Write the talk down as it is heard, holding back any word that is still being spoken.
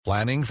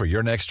Planning for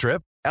your next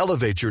trip?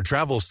 Elevate your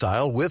travel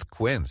style with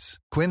Quince.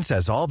 Quince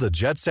has all the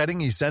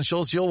jet-setting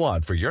essentials you'll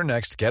want for your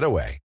next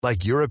getaway,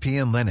 like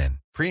European linen,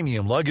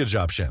 premium luggage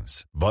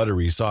options,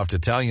 buttery soft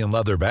Italian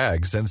leather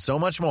bags, and so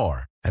much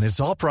more. And it's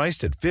all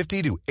priced at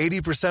 50 to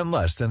 80%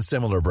 less than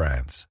similar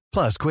brands.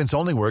 Plus, Quince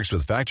only works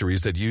with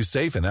factories that use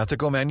safe and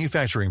ethical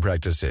manufacturing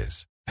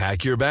practices.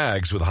 Pack your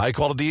bags with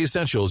high-quality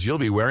essentials you'll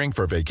be wearing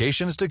for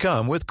vacations to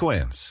come with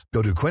Quince.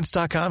 Go to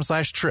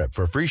quince.com/trip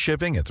for free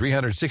shipping and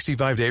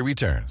 365-day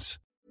returns.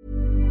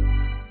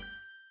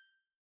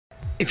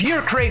 If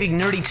you're craving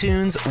nerdy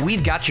tunes,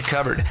 we've got you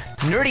covered.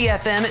 Nerdy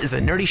FM is the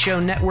Nerdy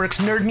Show Network's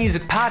nerd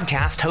music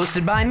podcast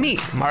hosted by me,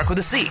 Mark with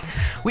a C.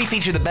 We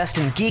feature the best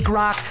in geek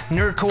rock,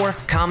 nerdcore,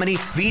 comedy,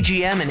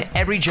 VGM, and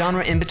every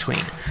genre in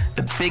between.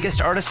 The biggest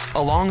artists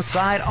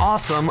alongside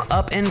awesome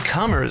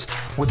up-and-comers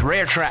with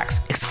rare tracks,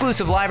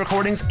 exclusive live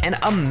recordings, and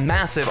a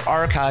massive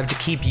archive to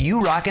keep you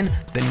rocking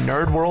the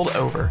nerd world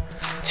over.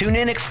 Tune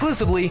in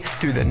exclusively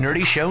through the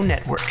Nerdy Show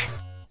Network.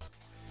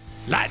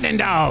 Lightning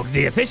Dogs,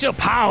 the official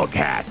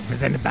podcast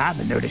presented by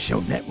the Nerdy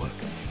Show Network.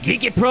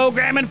 Geeky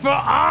programming for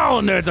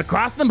all nerds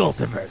across the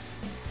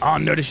multiverse. All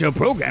Nerdy Show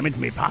programming is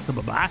made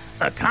possible by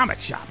A Comic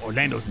Shop,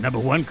 Orlando's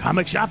 #1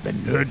 comic shop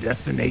and nerd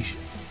destination.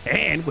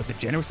 And with the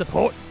generous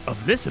support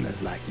of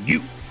listeners like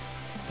you.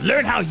 To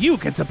learn how you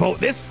can support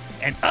this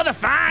and other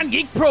fine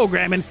geek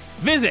programming,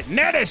 visit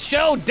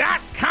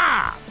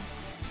nerdyshow.com.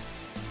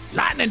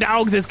 Lightning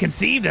Dogs is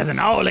conceived as an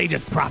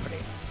all-ages property.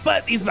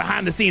 But these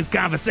behind-the-scenes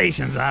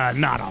conversations are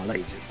not all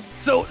ages.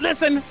 So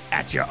listen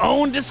at your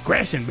own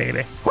discretion,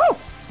 baby. Woo!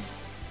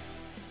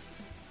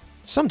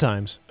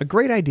 Sometimes, a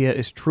great idea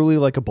is truly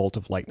like a bolt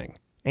of lightning.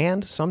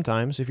 And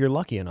sometimes, if you're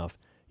lucky enough,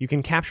 you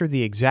can capture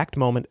the exact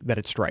moment that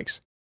it strikes.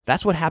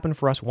 That's what happened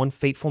for us one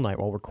fateful night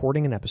while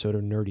recording an episode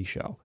of Nerdy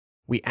Show.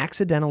 We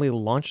accidentally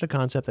launched a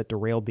concept that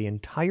derailed the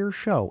entire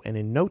show and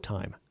in no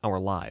time, our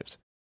lives.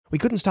 We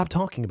couldn't stop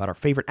talking about our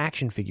favorite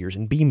action figures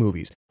and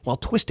B-movies while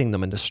twisting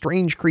them into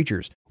strange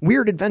creatures,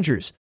 weird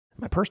adventures,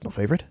 and my personal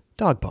favorite,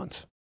 dog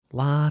puns.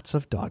 Lots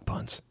of dog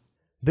puns.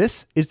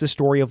 This is the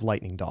story of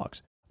Lightning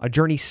Dogs, a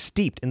journey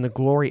steeped in the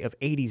glory of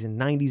 80s and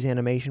 90s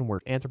animation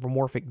where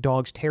anthropomorphic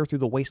dogs tear through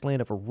the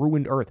wasteland of a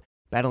ruined Earth,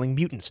 battling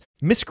mutants,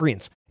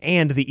 miscreants,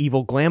 and the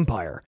evil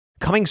Glampire.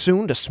 Coming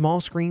soon to small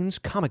screens,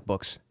 comic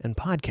books, and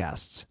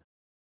podcasts.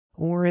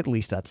 Or at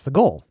least that's the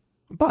goal.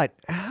 But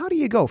how do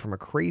you go from a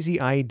crazy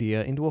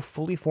idea into a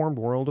fully formed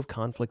world of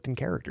conflict and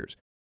characters?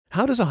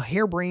 How does a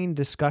harebrained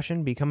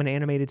discussion become an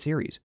animated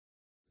series?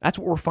 That's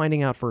what we're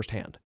finding out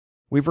firsthand.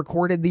 We've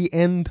recorded the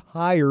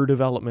entire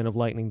development of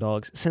Lightning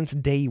Dogs since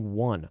day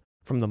one,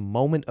 from the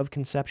moment of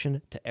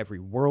conception to every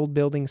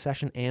world-building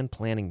session and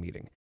planning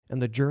meeting, and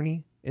the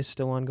journey is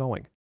still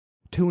ongoing.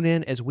 Tune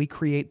in as we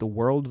create the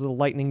world of the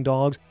Lightning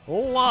Dogs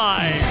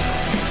live!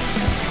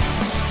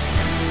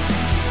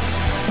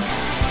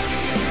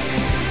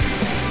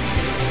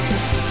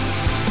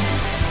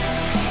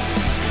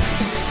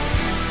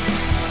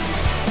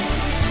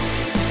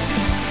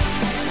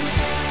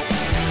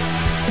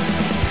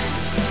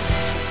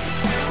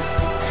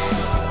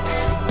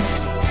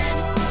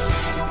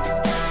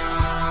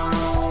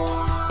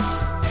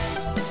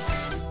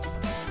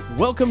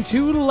 Welcome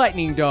to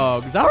Lightning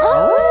Dogs.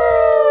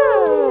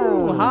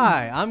 Oh,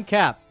 hi, I'm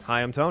Cap.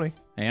 Hi, I'm Tony.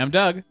 Hey, I'm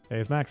Doug. Hey,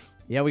 it's Max.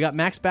 Yeah, we got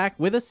Max back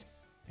with us.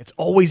 It's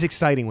always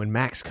exciting when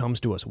Max comes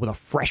to us with a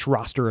fresh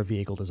roster of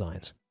vehicle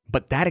designs.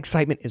 But that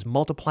excitement is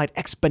multiplied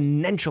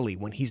exponentially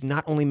when he's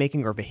not only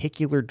making our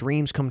vehicular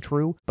dreams come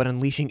true, but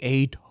unleashing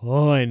a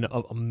ton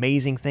of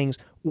amazing things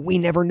we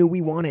never knew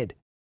we wanted.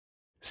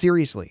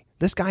 Seriously,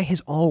 this guy has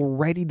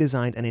already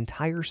designed an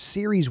entire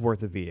series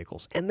worth of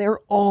vehicles, and they're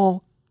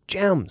all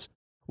gems.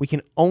 We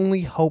can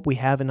only hope we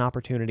have an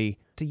opportunity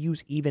to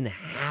use even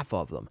half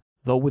of them.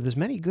 Though with as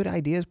many good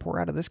ideas pour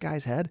out of this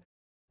guy's head,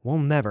 we'll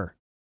never,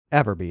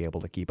 ever be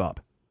able to keep up.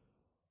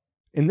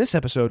 In this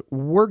episode,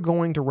 we're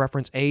going to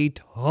reference a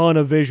ton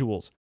of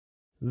visuals,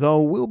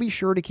 though we'll be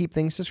sure to keep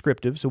things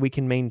descriptive so we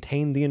can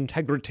maintain the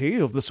integrity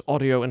of this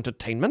audio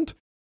entertainment.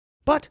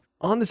 But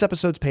on this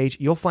episode's page,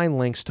 you'll find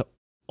links to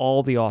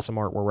all the awesome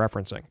art we're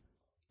referencing.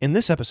 In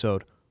this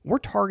episode, we're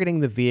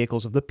targeting the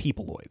vehicles of the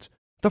Peopleoids,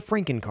 the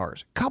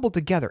Frankencars, cobbled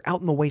together out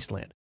in the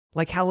wasteland,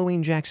 like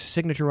Halloween Jack's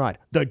signature ride,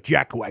 the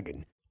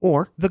Jackwagon,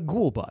 or the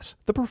Ghoul Bus,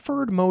 the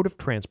preferred mode of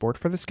transport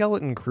for the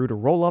skeleton crew to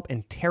roll up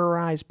and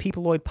terrorize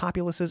Peopleoid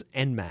populaces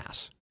en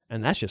masse.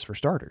 And that's just for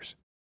starters.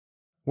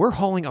 We're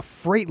hauling a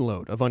freight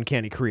load of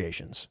uncanny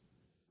creations.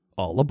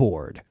 All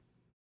aboard.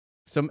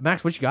 So,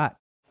 Max, what you got?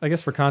 I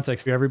guess for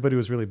context, everybody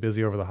was really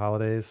busy over the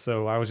holidays,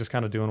 so I was just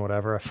kind of doing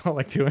whatever I felt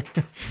like doing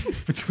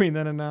between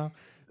then and now.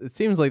 It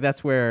seems like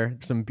that's where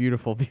some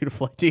beautiful,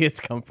 beautiful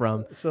ideas come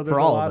from. So there's for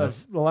all of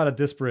us. A lot of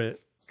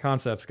disparate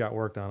concepts got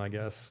worked on, I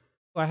guess.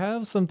 I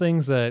have some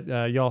things that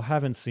y'all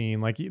haven't seen.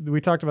 Like we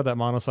talked about that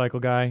motorcycle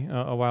guy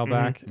a while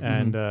back,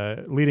 and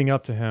leading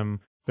up to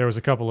him, there was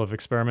a couple of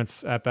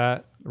experiments at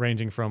that,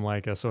 ranging from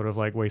like a sort of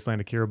like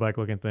Wasteland Akira bike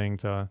looking thing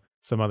to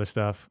some other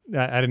stuff.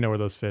 I didn't know where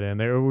those fit in.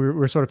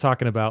 We're sort of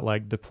talking about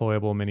like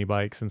deployable mini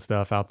bikes and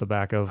stuff out the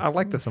back of. I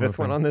like the some of fifth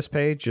one on this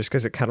page just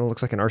because it kind of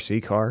looks like an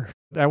RC car.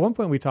 At one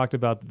point, we talked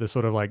about the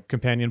sort of like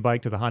companion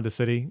bike to the Honda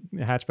City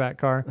hatchback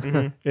car.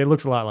 It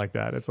looks a lot like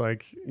that. It's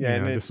like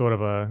just sort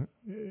of a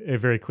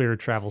very clear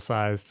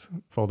travel-sized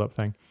fold-up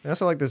thing. I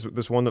also like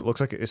this one that looks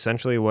like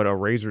essentially what a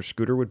Razor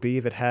scooter would be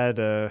if it had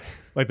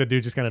like the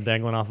dude just kind of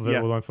dangling off of it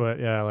with one foot.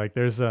 Yeah, like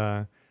there's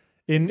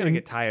it's gonna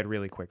get tired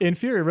really quick. In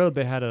Fury Road,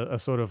 they had a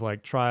sort of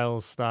like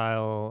trials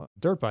style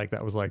dirt bike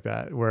that was like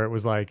that, where it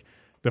was like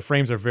the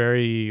frames are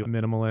very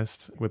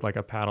minimalist with like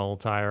a paddle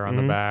tire on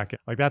the back.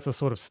 Like that's a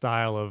sort of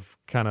style of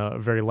kind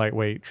of very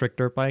lightweight trick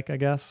dirt bike, I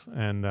guess.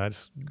 And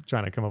just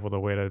trying to come up with a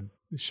way to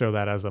show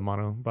that as a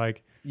mono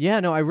bike. Yeah,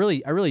 no, I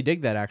really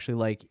dig that actually.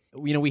 Like,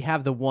 we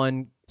have the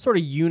one sort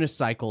of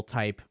unicycle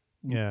type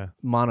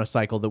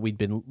monocycle that we'd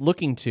been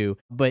looking to,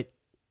 but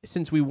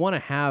since we want to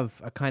have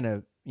a kind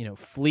of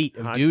fleet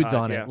of dudes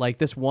on it, like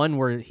this one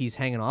where he's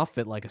hanging off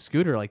it like a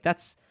scooter, like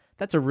that's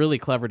a really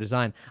clever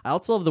design. I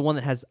also love the one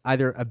that has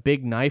either a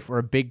big knife or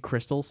a big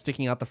crystal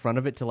sticking out the front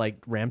of it to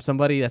like ram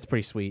somebody. That's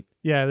pretty sweet.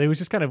 Yeah, it was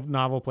just kind of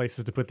novel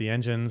places to put the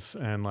engines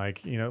and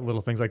like, little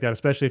things like that,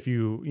 especially if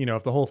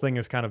if the whole thing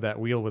is kind of that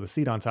wheel with a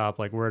seat on top,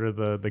 like where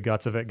do the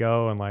guts of it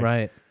go? And like,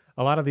 right.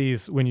 A lot of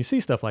these, when you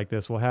see stuff like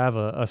this, will have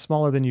a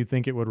smaller than you'd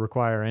think it would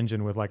require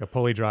engine with like a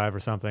pulley drive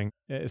or something.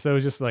 So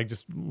it's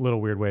just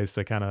little weird ways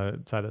to kind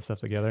of tie that stuff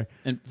together.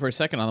 And for a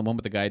second, on the one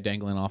with the guy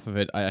dangling off of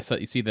it, I saw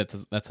you see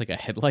that's like a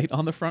headlight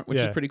on the front, which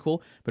is pretty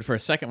cool. But for a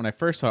second, when I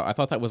first saw it, I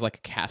thought that was like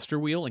a caster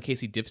wheel in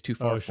case he dips too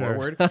far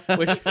forward,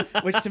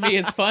 which to me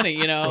is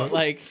funny.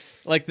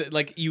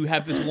 Like you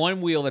have this one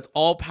wheel that's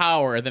all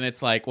power, and then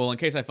it's like, well, in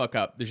case I fuck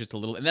up, there's just a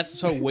little, and that's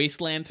so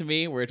Wasteland to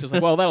me, where it's just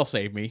like, well, that'll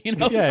save me,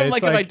 so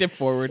like if I dip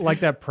forward.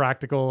 Like that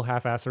practical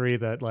half-assery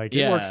that like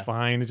it works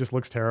fine, it just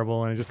looks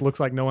terrible, and it just looks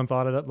like no one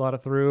thought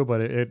it through, but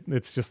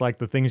it's just like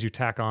the things you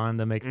tack on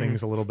to make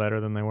things a little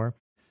better than they were.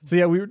 So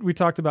yeah, we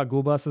talked about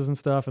ghoul buses and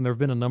stuff, and there have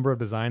been a number of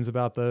designs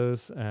about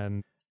those.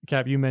 And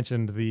Cap, you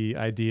mentioned the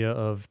idea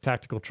of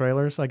tactical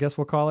trailers, I guess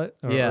we'll call it,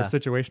 or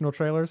situational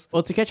trailers.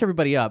 Well, to catch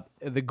everybody up,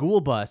 the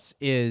ghoul bus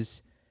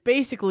is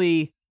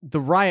basically the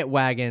riot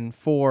wagon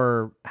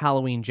for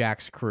Halloween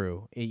Jack's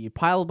crew. You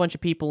pile a bunch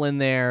of people in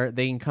there,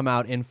 they can come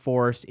out in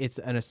force. It's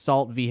an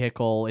assault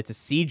vehicle. It's a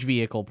siege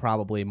vehicle,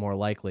 probably more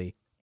likely.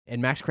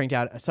 And Max cranked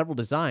out several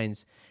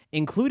designs,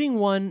 including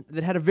one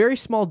that had a very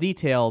small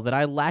detail that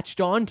I latched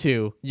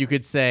onto, you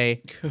could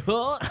say,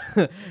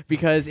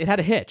 because it had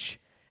a hitch.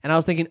 And I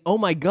was thinking, oh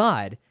my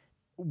God,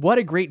 what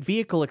a great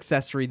vehicle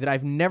accessory that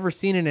I've never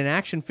seen in an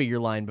action figure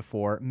line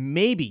before.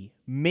 Maybe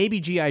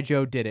G.I.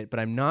 Joe did it, but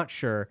I'm not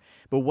sure.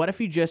 But what if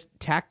you just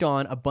tacked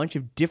on a bunch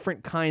of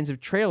different kinds of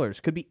trailers?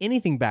 Could be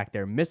anything back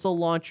there. Missile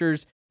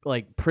launchers,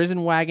 like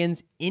prison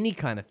wagons, any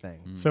kind of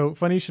thing. So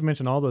funny you should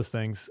mention all those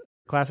things.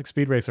 Classic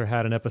Speed Racer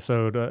had an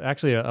episode,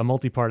 actually a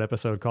multi-part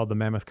episode called The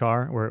Mammoth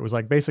Car, where it was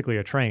like basically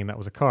a train that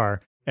was a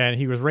car. And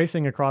he was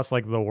racing across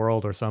like the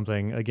world or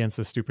something against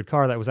this stupid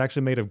car that was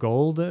actually made of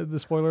gold, the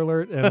spoiler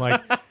alert. And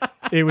like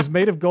it was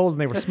made of gold,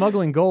 and they were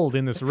smuggling gold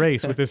in this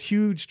race with this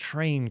huge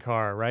train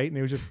car, right? And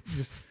it was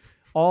just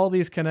all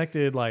these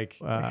connected like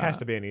it has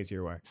to be an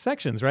easier way.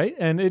 Sections, right?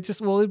 And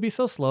it'd be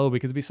so slow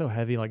because it'd be so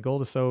heavy. Like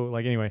gold is so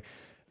like anyway.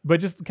 But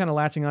just kind of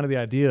latching onto the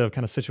idea of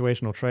kind of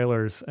situational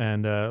trailers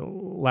and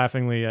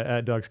laughingly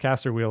at Doug's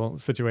caster wheel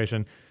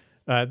situation.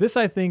 This,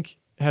 I think,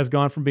 has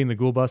gone from being the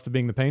ghoul bus to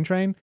being the pain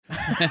train.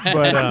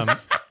 But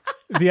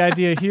the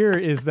idea here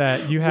is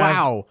that you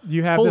have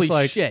Holy this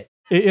like shit.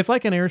 It's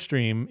like an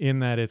Airstream in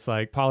that it's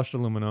like polished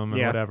aluminum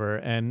and whatever.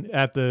 And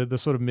at the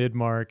sort of mid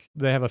mark,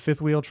 they have a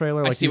fifth wheel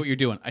trailer. I see what you're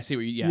doing. I see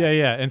what you.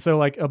 Yeah. And so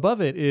like above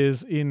it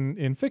is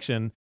in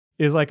fiction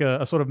is like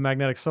a sort of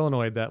magnetic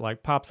solenoid that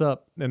like pops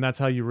up, and that's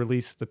how you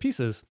release the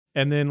pieces.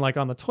 And then like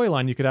on the toy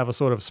line, you could have a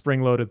sort of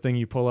spring-loaded thing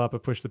you pull up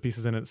and push the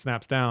pieces in, it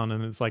snaps down,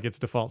 and it's like its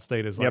default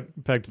state is like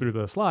pegged through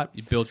the slot.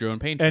 You build your own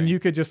paint train. And you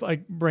could just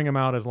like bring them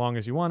out as long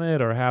as you wanted,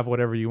 or have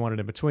whatever you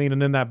wanted in between.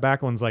 And then that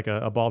back one's like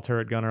a ball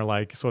turret gunner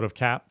like sort of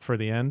cap for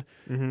the end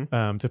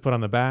to put on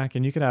the back.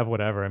 And you could have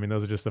whatever. I mean,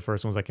 those are just the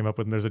first ones I came up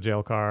with. And there's a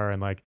jail car,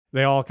 and like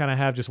they all kind of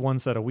have just one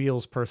set of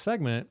wheels per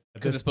segment.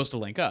 Because it's supposed to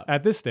link up.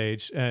 At this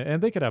stage,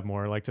 and they could have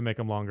more like to make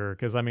them longer.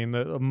 Because I mean,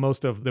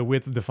 most of the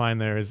width defined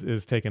there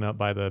is taken up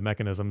by the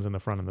mechanisms in the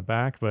front and the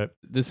back. But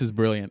this is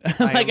brilliant.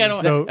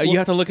 You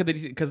have to look at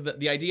because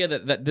the idea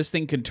that this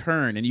thing can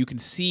turn and you can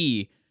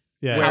see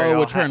how it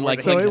would turn, like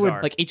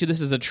each of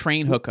this is a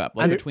train hookup,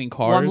 like between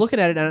cars. Well, I'm looking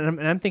at it and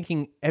I'm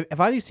thinking, have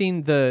either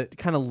seen the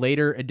kind of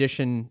later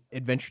edition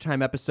Adventure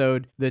Time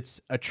episode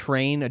that's a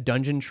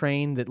dungeon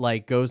train that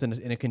like goes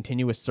in a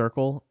continuous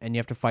circle and you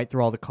have to fight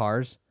through all the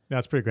cars?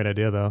 That's a pretty great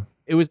idea, though.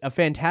 It was a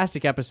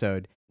fantastic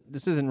episode.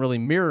 This isn't really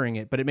mirroring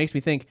it, but it makes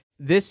me think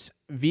this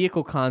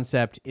vehicle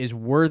concept is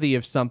worthy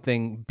of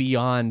something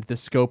beyond the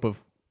scope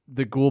of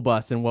the ghoul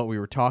bus and what we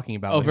were talking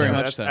about. Oh, very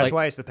much so. That's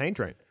why it's the pain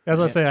train. As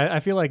I say, I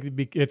feel like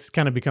it's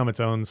kind of become its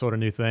own sort of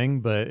new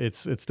thing, but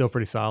it's still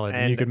pretty solid.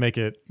 And you could make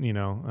it,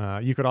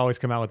 you could always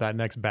come out with that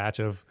next batch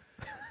of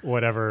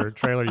whatever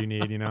trailer you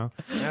need, you know?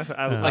 Yes,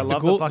 I Like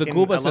love the fucking,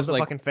 Ghoul Bus I love is the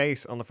like- fucking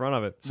face on the front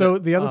of it. So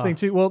the other thing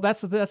too, well,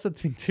 that's the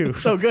thing too.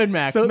 So good,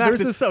 Max. So Max,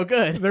 there's it's this- so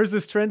good. There's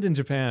this trend in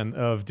Japan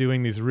of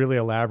doing these really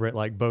elaborate,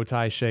 like bow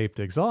tie shaped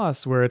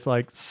exhausts where it's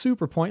like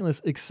super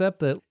pointless, except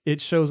that it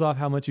shows off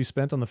how much you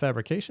spent on the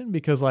fabrication.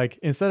 Because like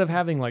instead of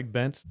having like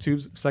bent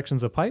tubes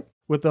sections of pipe,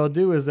 what they'll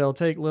do is they'll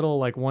take little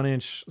like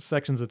 1-inch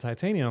sections of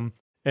titanium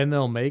and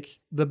they'll make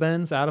the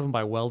bends out of them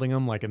by welding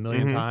them like a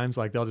million times.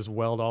 Like they'll just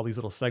weld all these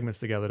little segments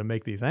together to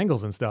make these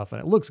angles and stuff.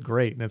 And it looks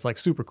great and it's like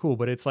super cool,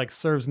 but it's like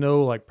serves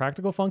no like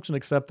practical function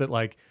except that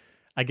like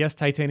I guess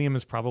titanium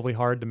is probably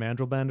hard to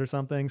mandrel bend or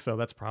something, so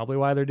that's probably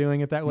why they're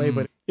doing it that way.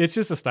 But it's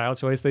just a style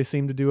choice they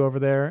seem to do over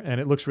there, and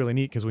it looks really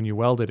neat because when you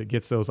weld it, it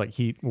gets those like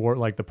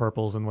like the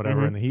purples and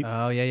whatever in the heat.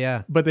 Oh,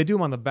 yeah. But they do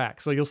them on the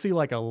back, so you'll see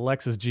like a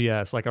Lexus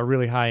GS, like a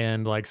really high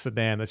end like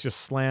sedan that's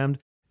just slammed,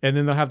 and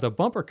then they'll have the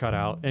bumper cut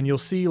out, and you'll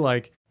see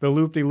like the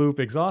loop-de-loop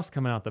exhaust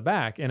coming out the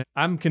back. And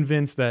I'm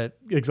convinced that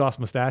exhaust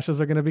mustaches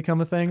are going to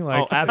become a thing.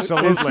 Like,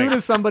 absolutely. As soon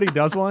as somebody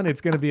does one,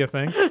 it's going to be a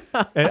thing.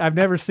 And I've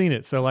never seen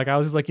it. So like, I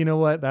was just like, you know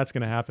what? That's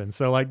going to happen.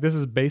 So like, this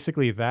is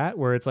basically that,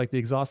 where it's like the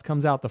exhaust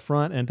comes out the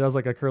front and does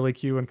like a curly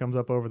Q and comes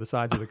up over the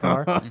sides of the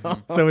car.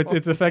 So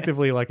it's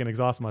effectively like an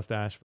exhaust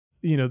mustache.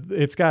 You know,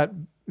 it's got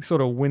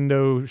sort of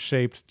window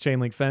shaped chain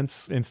link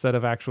fence instead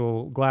of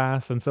actual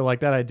glass. And so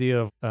like that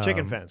idea of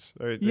chicken fence.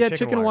 Or the yeah,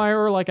 chicken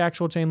wire or like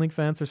actual chain link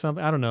fence or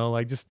something. I don't know,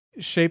 like just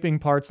shaping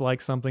parts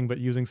like something but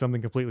using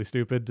something completely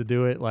stupid to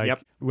do it.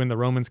 Like when the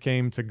Romans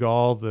came to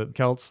Gaul, the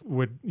Celts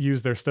would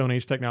use their Stone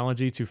Age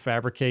technology to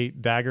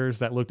fabricate daggers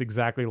that looked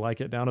exactly like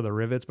it down to the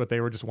rivets, but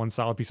they were just one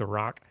solid piece of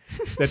rock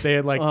that they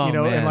had like, you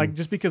know, and like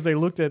just because they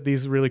looked at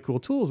these really cool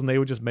tools and they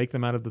would just make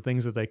them out of the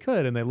things that they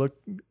could and they looked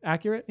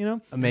accurate, you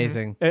know?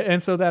 Amazing.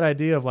 And so that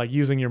idea of like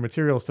using your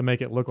materials to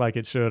make it look like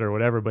it should or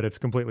whatever, but it's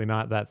completely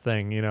not that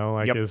thing, you know,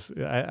 like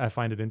I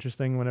find it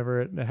interesting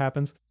whenever it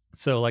happens.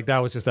 So like that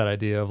was just that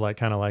idea of like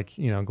kind of like,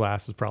 you know,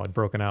 glass is probably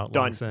broken out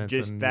long since.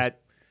 Just and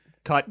that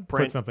cut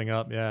print. Put something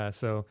up. Yeah.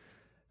 So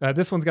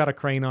this one's got a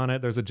crane on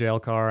it. There's a jail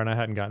car, and I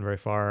hadn't gotten very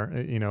far,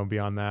 you know,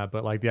 beyond that.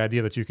 But like the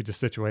idea that you could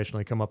just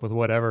situationally come up with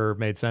whatever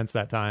made sense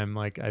that time,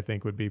 like I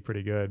think would be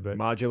pretty good. But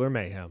modular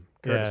mayhem,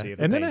 courtesy of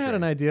the and then I had Patriot.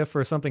 an idea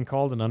for something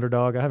called an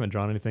underdog. I haven't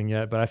drawn anything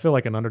yet, but I feel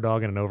like an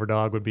underdog and an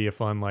overdog would be a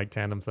fun like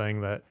tandem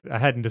thing that I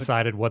hadn't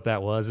decided what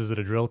that was. Is it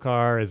a drill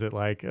car? Is it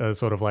like a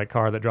sort of like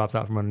car that drops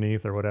out from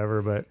underneath or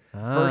whatever? But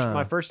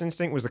my first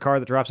instinct was the car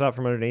that drops out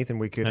from underneath, and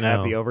we could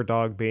have the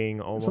overdog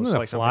being almost something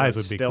like that flies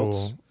would be stilts.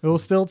 cool. Little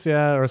stilts,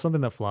 yeah, or something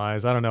that flies.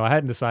 I don't know. I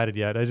hadn't decided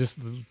yet. I just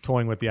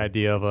toying with the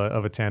idea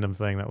of a tandem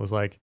thing that was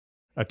like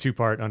a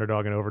 2-part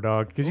underdog and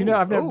overdog. Because you know,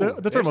 I've never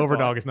the term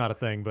overdog is not a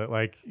thing, but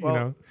like you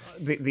know,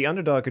 the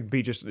underdog could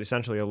be just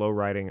essentially a low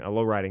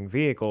riding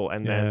vehicle,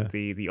 and then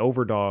the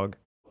overdog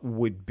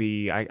would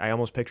be I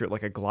almost picture it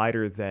like a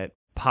glider that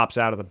pops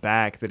out of the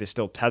back that is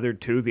still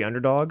tethered to the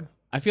underdog.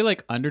 I feel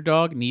like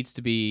underdog needs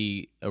to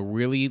be a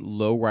really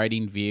low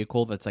riding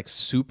vehicle that's like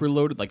super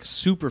loaded, like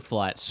super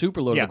flat,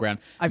 super low to the ground.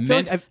 I feel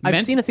like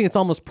I've seen a thing that's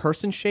almost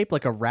person shaped,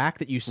 like a rack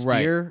that you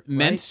steer.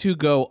 Meant to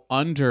go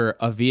under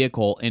a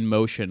vehicle in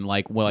motion,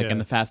 like in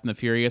the Fast and the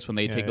Furious when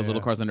they take those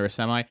little cars under a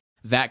semi.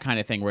 That kind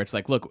of thing where it's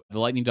like, look, the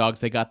Lightning Dogs,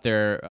 they got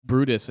their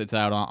Brutus, it's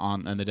out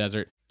on in the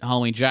desert.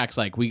 Halloween Jack's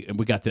like, we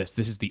got this.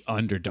 This is the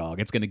underdog.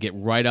 It's going to get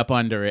right up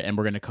under it, and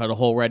we're going to cut a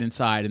hole right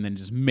inside and then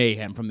just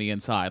mayhem from the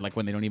inside, like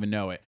when they don't even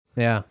know it.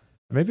 Yeah.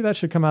 Maybe that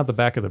should come out the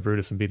back of the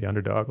Brutus and be the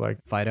underdog, like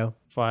Fido,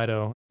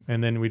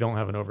 and then we don't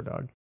have an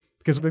overdog.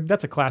 Because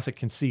that's a classic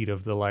conceit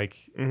of the like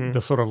the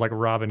sort of like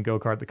Robin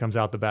go-kart that comes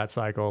out the Bat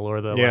Cycle,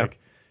 or the like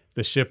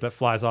the ship that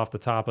flies off the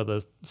top of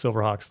the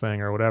Silverhawks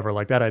thing or whatever.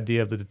 Like that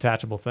idea of the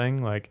detachable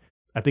thing, like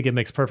I think it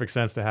makes perfect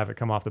sense to have it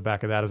come off the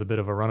back of that as a bit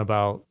of a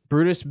runabout.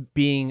 Brutus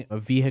being a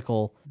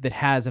vehicle that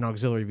has an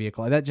auxiliary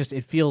vehicle, that just,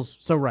 it feels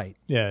so right.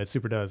 Yeah, it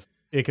super does.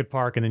 It could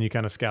park and then you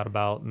kind of scout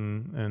about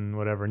and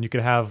whatever. And you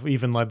could have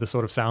even like the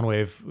sort of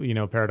Soundwave, you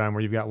know, paradigm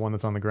where you've got one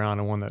that's on the ground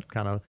and one that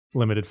kind of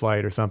limited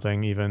flight or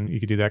something. Even you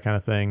could do that kind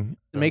of thing.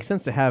 It makes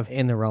sense to have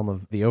in the realm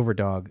of the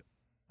overdog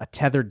a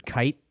tethered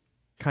kite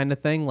kind of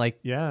thing, like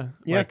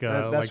like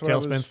that's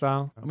Tailspin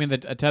style. I mean, a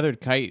tethered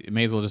kite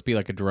may as well just be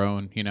like a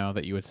drone, you know,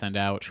 that you would send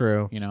out.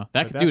 True. You know,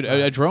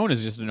 a drone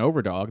is just an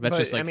overdog. That's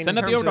just like, send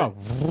out the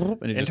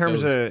overdog. In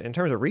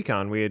terms of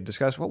recon, we had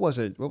discussed what was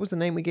the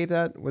name we gave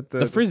that with the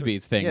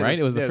Frisbees thing, right?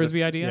 It was the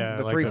Frisbee idea. Yeah,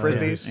 the like three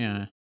Frisbees.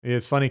 Yeah.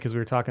 It's funny because we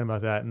were talking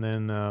about that, and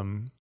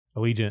then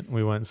Allegiant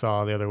we went and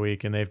saw the other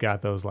week, and they've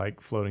got those like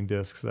floating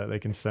discs that they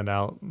can send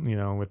out, you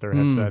know, with their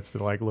headsets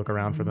to like look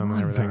around for them and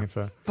everything. It's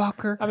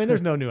I mean,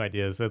 there's no new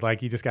ideas. That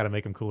like you just got to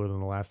make them cooler than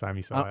the last time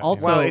you saw it.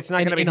 Also, Well, it's not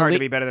going to be in hard to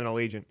be better than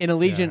Allegiant. In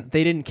Allegiant,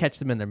 they didn't catch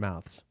them in their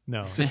mouths.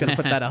 No, Just gonna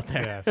put that out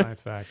there. yeah,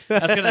 science fact.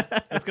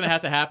 That's gonna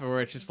have to happen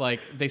where it's just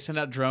like they send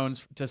out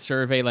drones to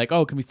survey, like,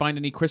 oh, can we find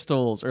any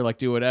crystals or like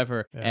do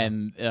whatever,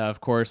 and of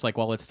course, like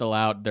while it's still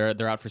out,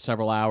 they're out for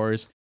several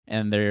hours.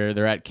 and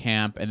they're at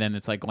camp, and then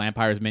it's like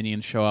Glampire's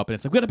minions show up, and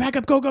it's like, we gotta back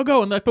up, go, go,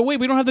 go. And they're like, but wait,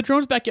 we don't have the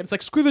drones back yet. It's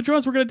like, screw the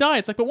drones, we're gonna die.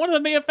 It's like, but one of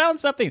them may have found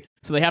something.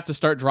 So they have to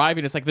start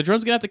driving. It's like, the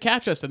drone's gonna have to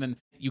catch us, and then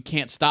you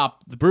can't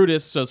stop the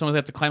Brutus, so someone's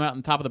have to climb out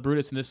on top of the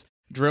Brutus, and this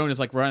drone is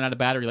like running out of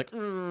battery, like,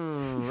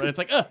 and it's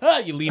like,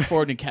 you lean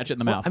forward and catch it in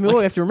the mouth. I mean, what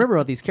we have to remember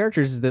about these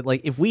characters is that,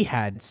 like, if we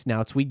had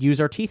snouts, we'd use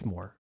our teeth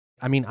more.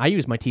 I mean, I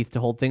use my teeth to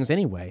hold things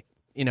anyway.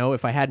 You know,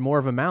 if I had more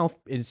of a mouth,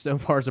 as so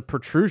far as a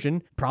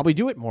protrusion, probably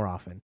do it more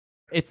often.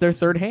 It's their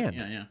third hand.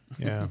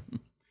 Yeah.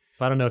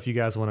 I don't know if you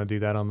guys want to do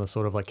that on the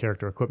sort of like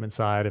character equipment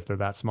side, if they're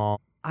that small.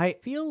 I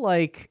feel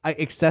like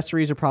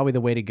accessories are probably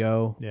the way to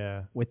go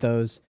with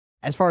those.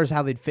 As far as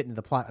how they'd fit into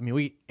the plot, I mean,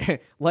 we,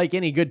 like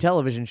any good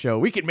television show,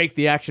 we could make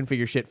the action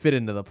figure shit fit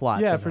into the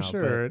plot. Yeah, somehow, for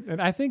sure.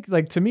 And I think,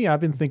 like, to me,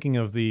 I've been thinking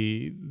of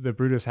the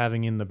Brutus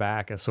having in the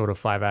back a sort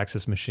of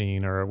 5-axis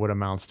machine, or what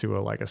amounts to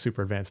a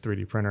super advanced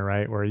 3D printer,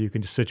 right? Where you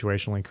can just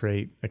situationally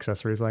create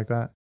accessories like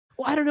that.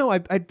 Well, I don't know.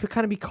 I'd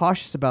kind of be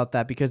cautious about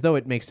that, because though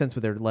it makes sense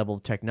with their level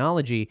of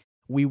technology,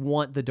 we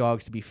want the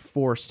dogs to be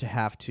forced to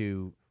have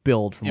to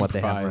build from what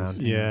they have around.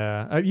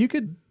 Yeah. You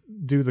could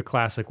do the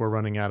classic, we're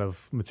running out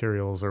of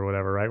materials or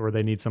whatever, right? Where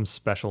they need some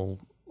special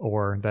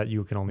ore that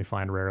you can only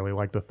find rarely,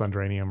 like the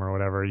Thundranium or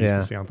whatever you used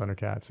to see on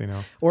Thundercats, you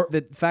know? Or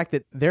the fact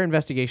that their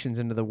investigations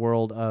into the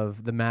world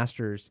of the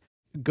Masters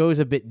goes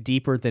a bit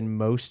deeper than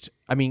most.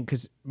 I mean,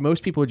 because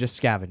most people are just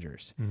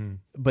scavengers. Mm-hmm.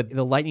 But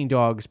the Lightning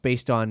Dogs,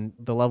 based on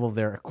the level of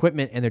their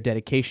equipment and their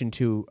dedication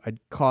to a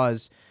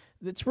cause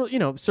that's, you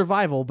know,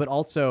 survival, but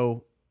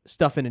also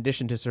stuff in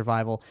addition to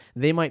survival,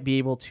 they might be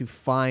able to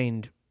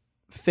find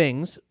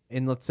things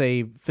in, let's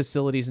say,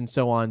 facilities and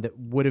so on that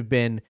would have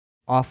been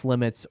off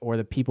limits or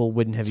that people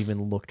wouldn't have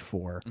even looked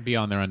for.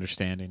 Beyond their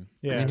understanding.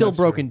 Yeah, still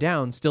broken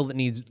down, still that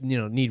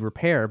need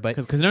repair. But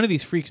because none of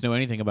these freaks know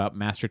anything about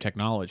master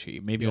technology.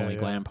 Maybe only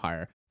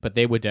Glampire. But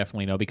they would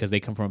definitely know, because they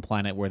come from a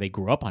planet where they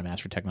grew up on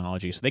master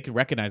technology, so they could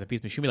recognize a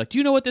piece of machine. Be like, "Do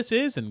you know what this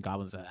is?" And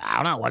Goblin says, "I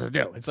don't know what to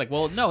do." It's like,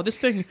 well, no, this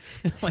thing,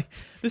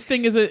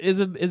 is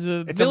a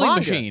milling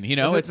machine. You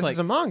know, it's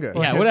a manga.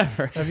 Yeah,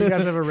 whatever. Have you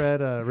guys ever read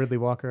Ridley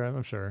Walker?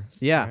 I'm sure.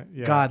 Yeah.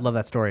 God, love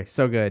that story.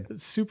 So good.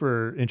 It's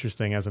super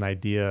interesting as an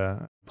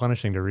idea.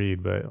 Punishing to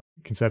read, but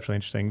conceptually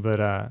interesting.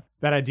 But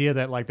that idea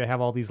that, like, they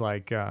have all these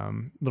like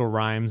little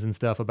rhymes and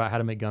stuff about how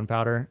to make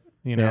gunpowder.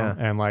 You know,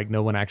 and like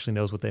no one actually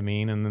knows what they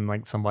mean, and then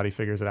like somebody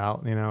figures it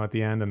out, you know, at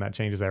the end, and that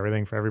changes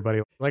everything for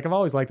everybody. Like, I've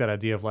always liked that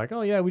idea of like,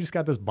 oh yeah, we just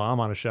got this bomb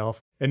on a shelf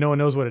and no one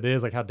knows what it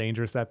is, like how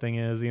dangerous that thing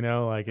is, you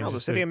know, like the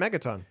city of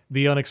Megaton,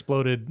 the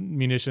unexploded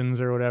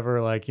munitions or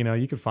whatever. Like, you know,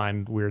 you could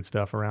find weird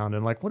stuff around,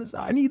 and like, what is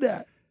that? I need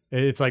that.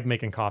 It's like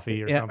making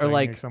coffee or something, or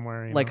like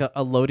somewhere, like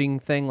a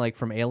loading thing, like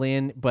from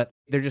Alien, but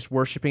they're just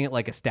worshiping it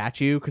like a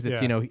statue, because it's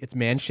it's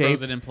man shaped,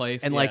 frozen in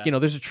place, and like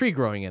there's a tree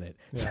growing in it.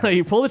 So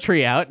you pull the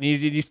tree out and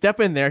you step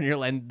in there,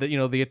 and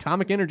the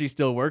atomic energy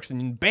still works,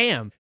 and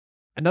bam.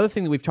 Another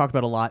thing that we've talked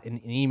about a lot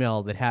in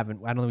email that I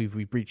don't know if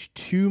we've reached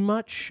too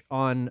much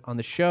on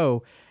the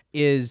show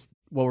is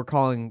what we're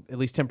calling, at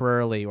least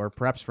temporarily or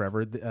perhaps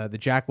forever, the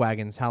Jack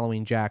Wagons,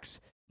 Halloween Jack's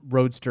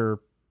roadster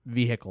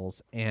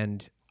vehicles,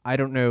 and I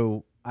don't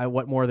know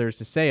what more there's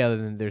to say other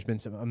than there's been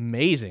some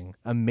amazing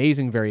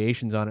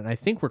variations on it. And I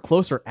think we're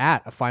closer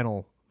at a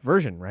final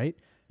version, right?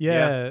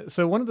 Yeah.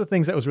 So one of the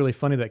things that was really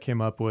funny that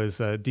came up was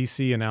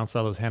DC announced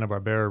all those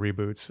Hanna-Barbera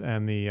reboots,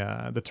 and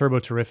the Turbo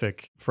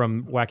Terrific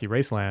from Wacky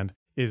Raceland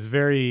is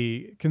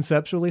very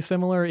conceptually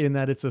similar in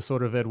that it's a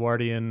sort of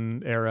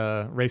Edwardian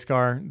era race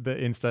car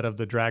instead of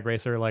the drag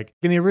racer. Like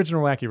in the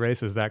original Wacky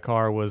Races, that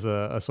car was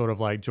a sort of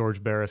like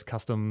George Barris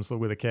Customs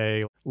with a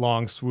K,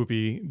 long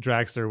swoopy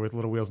dragster with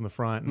little wheels in the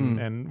front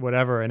and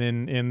whatever. And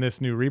in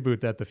this new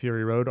reboot that the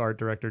Fury Road art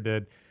director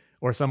did,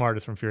 or some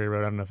artist from Fury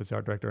Road, I don't know if it's the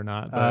art director or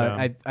not.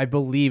 But, I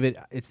believe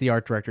it's the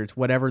art director. It's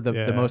whatever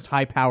the most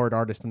high-powered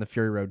artist in the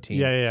Fury Road team.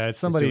 Yeah. It's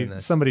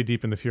somebody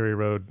deep in the Fury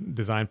Road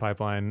design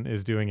pipeline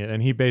is doing it,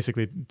 and he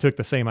basically took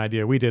the same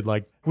idea we did.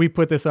 Like, we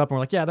put this up, and we're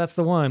like, yeah, that's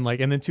the one.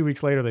 Like, and then 2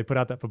 weeks later, they put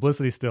out that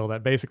publicity still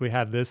that basically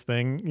had this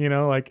thing, you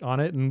know, like on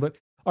it. But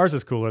ours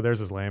is cooler. Theirs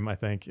is lame, I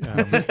think.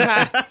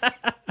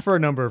 For a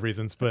number of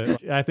reasons,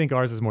 but I think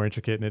ours is more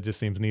intricate and it just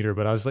seems neater.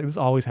 But I was like, this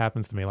always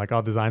happens to me. Like,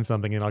 I'll design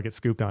something and I'll get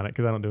scooped on it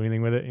because I don't do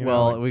anything with it. You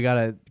know? We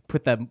gotta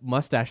put that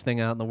mustache thing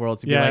out in the world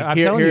to be like, I'm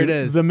telling you, it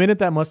is. The minute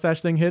that mustache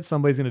thing hits,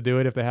 somebody's gonna do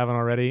it if they haven't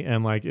already,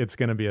 and like it's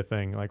gonna be a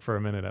thing, like for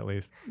a minute at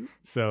least.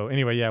 So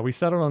anyway, we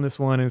settled on this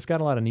one, and it's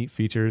got a lot of neat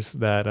features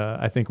that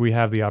I think we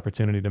have the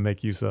opportunity to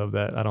make use of.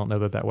 That I don't know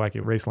that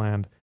Wacky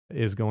Raceland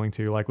is going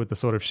to, like with the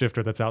sort of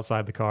shifter that's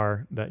outside the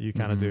car that you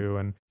kind of do,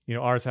 and you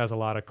know, ours has a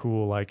lot of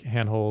cool like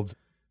handholds.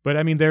 But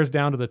I mean, there's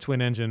down to the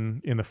twin engine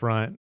in the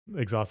front.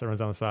 exhaust that runs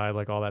down the side,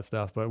 like all that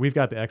stuff. But we've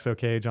got the Exo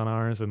cage on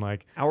ours, and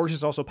like ours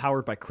is also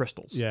powered by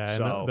crystals. Yeah,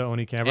 so. and the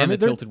Oni camera. And the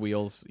tilted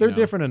wheels. They're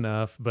different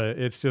enough, but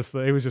it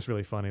was just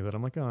really funny that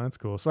I'm like, oh, that's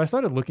cool. So I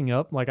started looking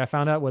up, like I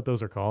found out what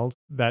those are called,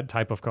 that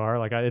type of car.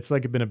 Like it's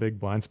like been a big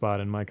blind spot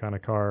in my kind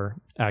of car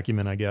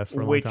acumen, I guess,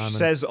 for a long time. Which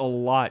says a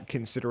lot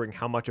considering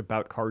how much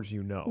about cars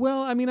you know.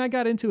 Well, I mean, I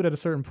got into it at a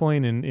certain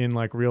point in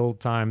like real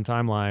time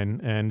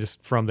timeline, and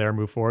just from there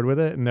moved forward with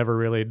it and never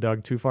really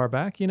dug too far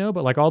back,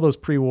 but like all those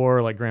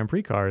pre-war like Grand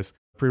Prix cars,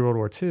 pre-World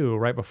War II,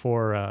 right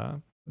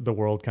before the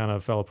world kind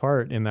of fell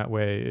apart in that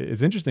way.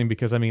 It's interesting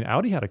because, I mean,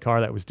 Audi had a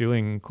car that was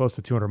doing close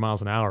to 200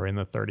 miles an hour in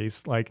the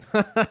 30s, like,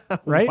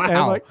 right? Wow.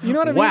 And like, you know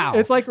what I mean? Wow.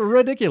 It's like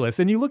ridiculous.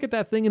 And you look at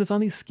that thing and it's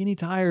on these skinny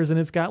tires and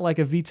it's got like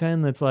a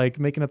V10 that's like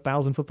making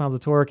 1,000 foot-pounds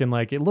of torque, and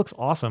like it looks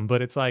awesome,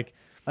 but it's like,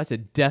 that's a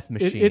death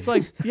machine. it's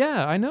like,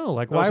 yeah, I know.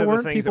 Like, why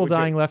weren't people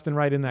dying left and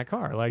right in that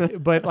car?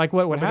 Like, but like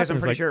what because happened I'm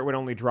is pretty like, sure it would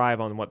only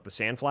drive on what, the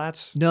sand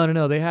flats?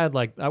 No. They had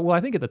like, well, I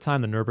think at the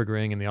time the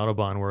Nürburgring and the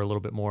Autobahn were a little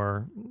bit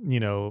more,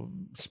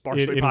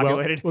 sparsely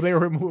populated. Well, they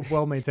were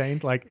well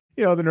maintained. Like,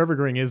 the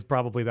Nürburgring is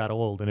probably that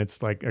old and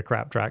it's like a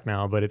crap track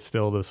now, but it's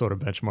still the sort of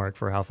benchmark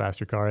for how fast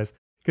your car is.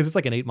 Because it's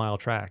like an 8-mile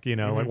track,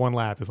 like one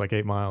lap is like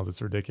 8 miles.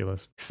 It's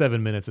ridiculous.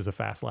 7 minutes is a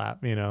fast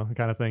lap, kind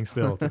of thing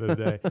still to this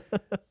day.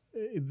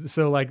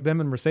 So like them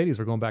and Mercedes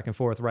were going back and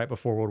forth right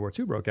before World War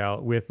II broke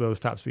out with those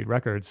top speed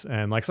records.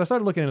 And like, so I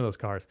started looking into those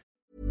cars.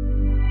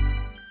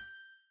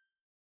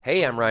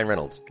 Hey, I'm Ryan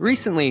Reynolds.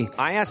 Recently,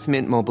 I asked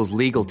Mint Mobile's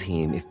legal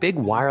team if big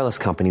wireless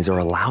companies are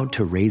allowed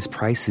to raise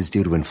prices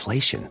due to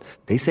inflation.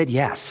 They said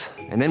yes.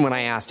 And then when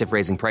I asked if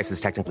raising prices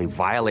technically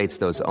violates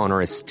those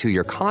onerous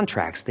 2-year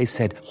contracts, they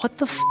said, what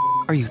the f***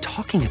 are you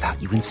talking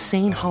about, you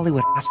insane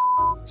Hollywood ass f-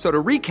 So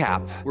to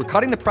recap, we're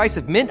cutting the price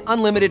of Mint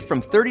Unlimited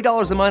from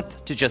 $30 a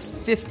month to just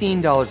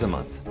 $15 a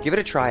month. Give it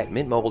a try at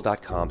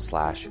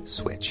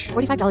mintmobile.com/switch.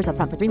 $45 up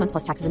front for 3 months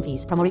plus taxes and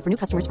fees. Promo rate for new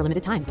customers for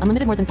limited time.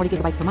 Unlimited more than 40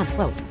 gigabytes per month.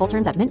 Slows full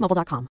terms at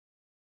mintmobile.com.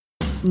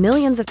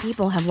 Millions of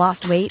people have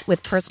lost weight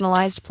with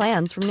personalized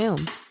plans from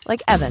Noom.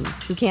 Like Evan,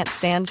 who can't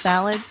stand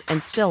salads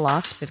and still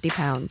lost 50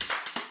 pounds.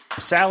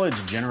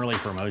 Salads generally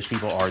for most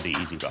people are the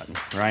easy button,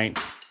 right?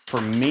 For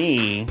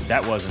me,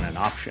 that wasn't an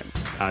option.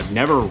 I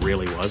never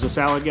really was a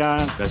salad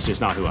guy. That's just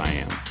not who I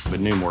am. But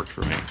Noom worked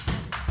for me.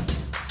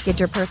 Get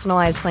your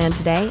personalized plan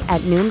today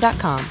at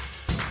Noom.com.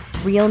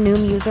 Real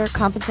Noom user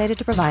compensated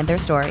to provide their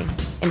story.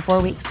 In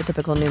 4 weeks, the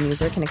typical Noom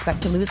user can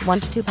expect to lose 1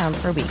 to 2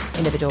 pounds per week.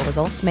 Individual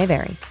results may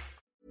vary.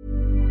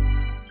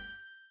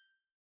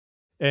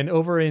 And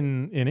over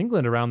in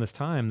England around this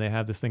time, they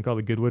have this thing called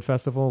the Goodwood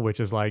Festival, which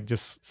is like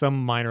just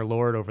some minor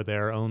lord over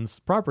there owns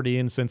property.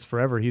 And since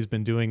forever, he's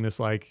been doing this,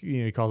 like,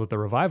 he calls it the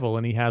revival.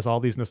 And he has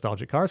all these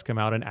nostalgic cars come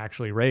out and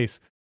actually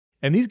race.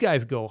 And these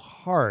guys go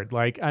hard.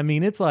 Like, I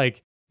mean, it's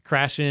like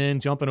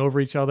crashing, jumping over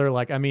each other.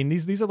 Like, I mean,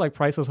 these are like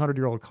priceless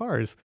 100-year-old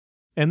cars.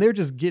 And they're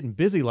just getting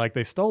busy like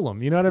they stole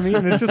them. You know what I mean?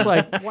 And it's just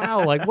like,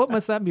 wow, like what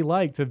must that be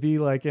like to be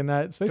like in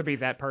that space? To be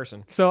that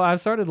person. So I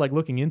started like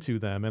looking into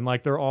them, and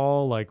like they're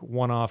all like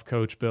one-off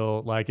coach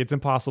built. Like it's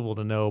impossible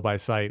to know by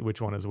sight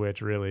which one is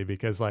which, really,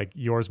 because like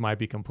yours might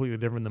be completely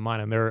different than mine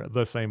and they're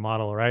the same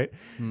model, right?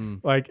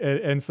 Like,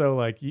 and so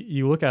like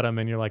you look at them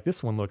and you're like,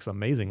 this one looks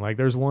amazing. Like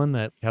there's one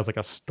that has like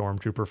a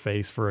stormtrooper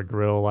face for a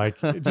grill, like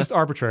just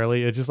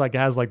arbitrarily. It just like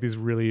has like these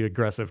really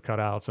aggressive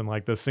cutouts and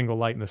like the single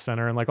light in the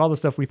center and like all the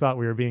stuff we thought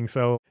we were being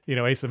so,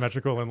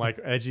 asymmetrical and like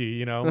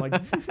edgy,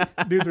 like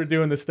dudes were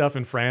doing this stuff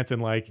in France in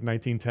like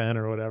 1910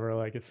 or whatever.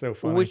 Like it's so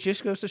funny. Which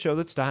just goes to show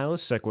that style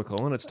is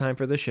cyclical and it's time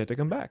for this shit to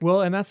come back.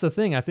 Well, and that's the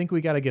thing. I think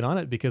we got to get on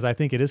it because I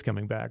think it is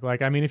coming back.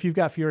 Like, I mean, if you've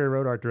got Fury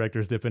Road art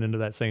directors dipping into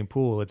that same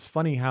pool, it's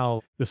funny how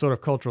the sort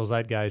of cultural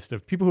zeitgeist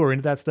of people who are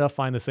into that stuff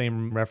find the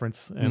same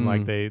reference and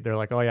like they're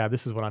like, oh yeah,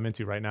 this is what I'm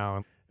into right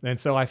now. And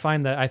so I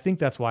think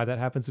that's why that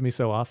happens to me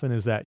so often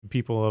is that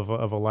people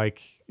of a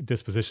like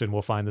disposition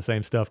will find the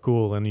same stuff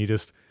cool, and you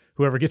just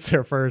whoever gets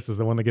there first is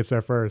the one that gets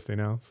there first,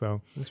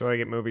 So that's why I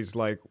get movies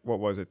like, what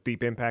was it,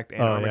 Deep Impact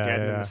and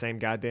Armageddon in the same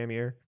goddamn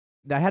year.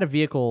 I had a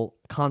vehicle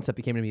concept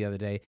that came to me the other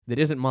day that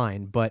isn't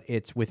mine, but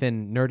it's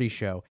within Nerdy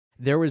Show.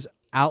 There was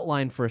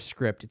outline for a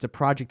script. It's a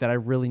project that I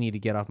really need to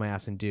get off my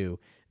ass and do.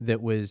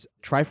 That was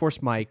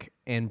Triforce Mike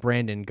and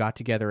Brandon got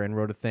together and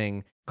wrote a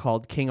thing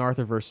called King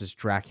Arthur versus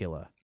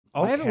Dracula.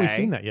 Why haven't we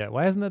seen that yet?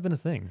 Why hasn't that been a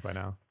thing by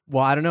now?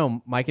 Well, I don't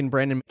know. Mike and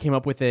Brandon came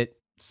up with it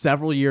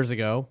several years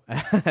ago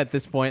at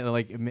this point,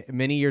 like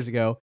many years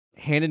ago,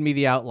 handed me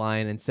the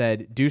outline and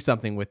said, do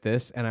something with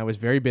this. And I was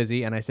very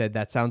busy. And I said,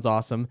 that sounds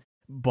awesome.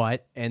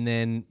 And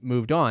then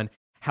moved on.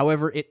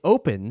 However, it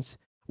opens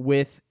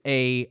with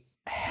a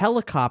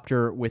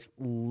helicopter with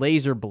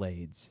laser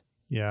blades.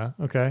 Yeah.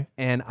 Okay.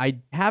 And I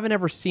haven't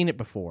ever seen it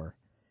before.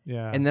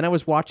 Yeah. And then I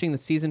was watching the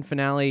season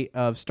finale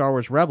of Star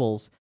Wars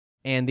Rebels,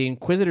 and the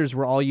Inquisitors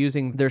were all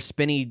using their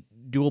spinny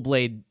dual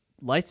blade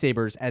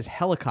lightsabers as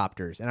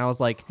helicopters. And I was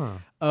like,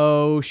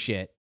 oh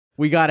shit,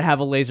 we got to have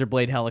a laser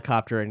blade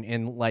helicopter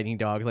in Lightning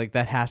Dogs. Like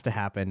that has to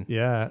happen.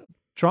 Yeah.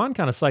 Tron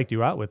kind of psyched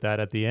you out with that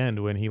at the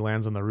end when he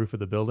lands on the roof of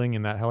the building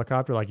in that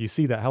helicopter. Like you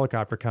see that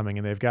helicopter coming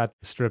and they've got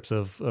strips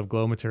of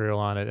glow material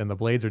on it and the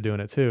blades are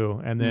doing it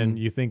too. And then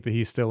you think that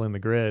he's still in the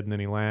grid and then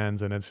he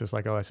lands and it's just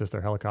like, oh, that's just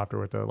their helicopter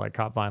with the like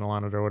cop vinyl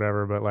on it or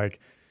whatever. But like,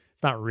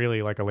 it's not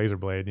really like a laser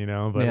blade, you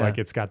know, but like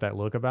it's got that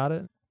look about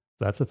it.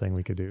 That's a thing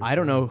we could do. I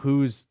don't know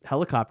whose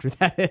helicopter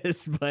that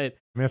is, but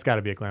I mean, it's got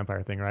to be a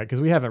Glampire thing, right? Because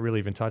we haven't really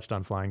even touched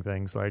on flying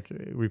things. Like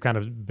we've kind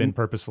of been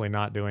purposefully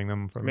not doing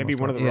them. For Maybe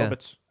one of the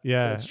robots.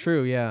 Yeah, that's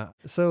true. Yeah.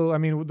 So I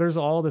mean, there's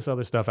all this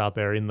other stuff out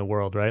there in the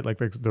world, right? Like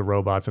the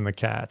robots and the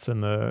cats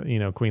and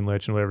the Queen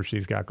Lich and whatever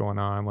she's got going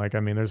on. Like I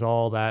mean, there's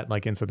all that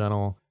like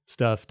incidental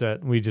stuff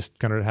that we just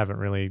kind of haven't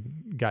really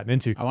gotten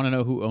into. I want to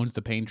know who owns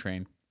the pain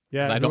train.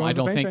 Yeah, I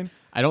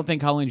don't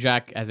think Halloween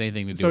Jack has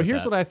anything to do with that. So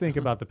here's what I think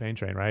about the pain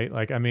train, right?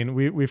 Like, I mean,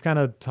 we've kind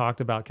of talked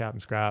about Captain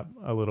Scrap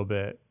a little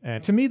bit.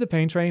 And to me, the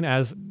pain train,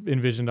 as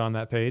envisioned on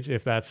that page,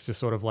 if that's just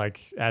sort of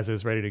like as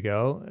is ready to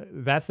go,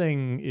 that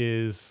thing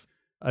is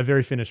a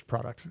very finished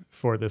product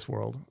for this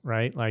world,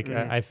 right? Like,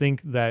 I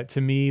think that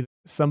to me,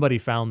 somebody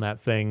found that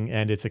thing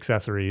and its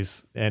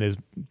accessories and is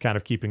kind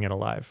of keeping it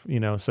alive,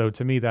 So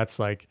to me, that's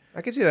like...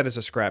 I can see that as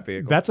a scrap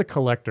vehicle. That's a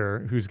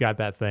collector who's got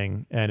that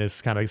thing and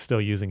is kind of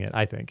still using it,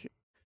 I think.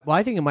 Well,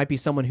 I think it might be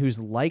someone who's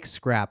like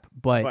Scrap,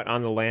 but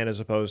on the land as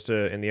opposed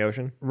to in the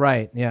ocean?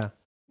 Right, yeah.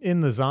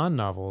 In the Zahn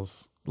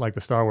novels, like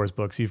the Star Wars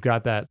books, you've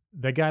got that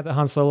guy that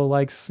Han Solo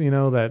likes,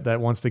 that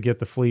wants to get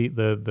the fleet,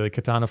 the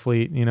Katana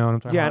fleet, you know what I'm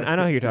talking about? Yeah, I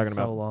know who you're talking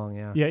about. So long,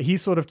 yeah. Yeah,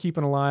 he's sort of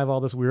keeping alive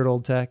all this weird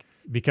old tech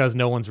because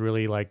no one's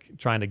really like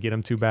trying to get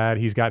him too bad.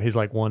 He's got his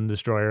like one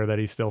destroyer that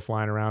he's still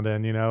flying around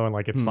in, and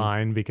like it's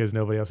fine because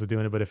nobody else is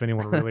doing it. But if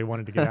anyone really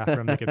wanted to get after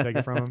him, they could take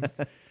it from him.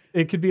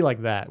 It could be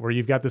like that, where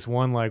you've got this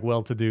one like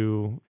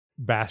well-to-do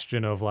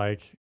bastion of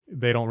like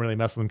they don't really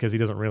mess with him because he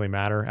doesn't really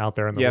matter out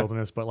there in the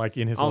wilderness, but like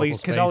in his all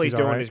he's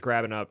doing is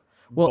grabbing up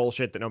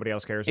bullshit that nobody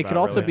else cares about. It could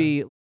also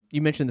be,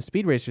 you mentioned the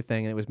Speed Racer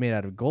thing and it was made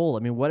out of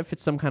gold. I mean, what if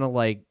it's some kind of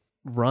like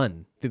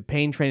run? The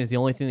pain train is the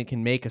only thing that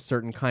can make a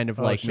certain kind of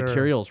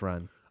materials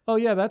run. Oh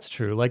yeah, that's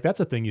true. Like that's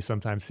a thing you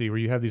sometimes see where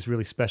you have these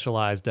really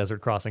specialized desert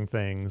crossing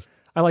things.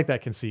 I like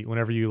that conceit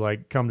whenever you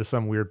like come to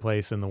some weird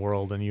place in the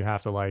world and you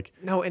have to like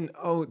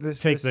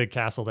take the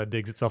castle that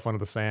digs itself under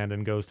the sand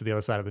and goes to the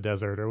other side of the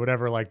desert or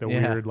whatever like the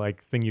weird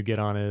like thing you get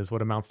on is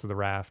what amounts to the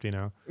raft,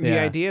 The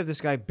idea of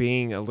this guy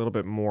being a little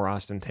bit more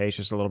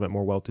ostentatious, a little bit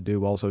more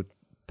well-to-do also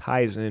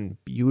ties in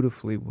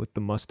beautifully with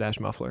the mustache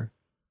muffler.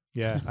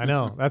 Yeah, I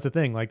know. That's the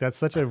thing. Like that's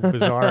such a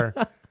bizarre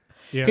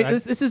Yeah,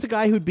 this is a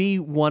guy who'd be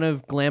one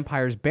of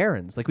Glampire's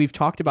barons. Like we've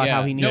talked about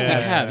how he needs. No, we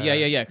have.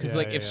 Yeah. Because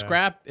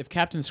if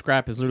Captain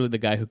Scrap is literally the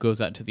guy who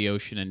goes out into the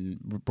ocean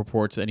and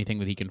reports anything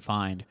that he can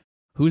find,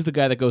 who's the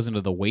guy that goes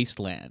into the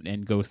wasteland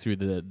and goes through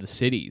the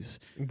cities?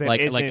 Like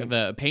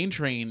the pain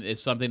train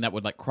is something that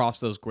would like cross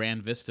those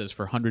grand vistas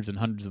for hundreds and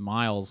hundreds of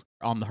miles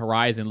on the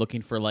horizon,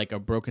 looking for like a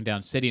broken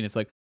down city, and it's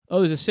like, oh,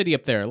 there's a city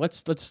up there.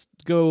 Let's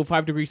go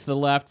 5 degrees to the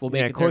left. We'll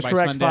make it there by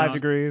sundown. 5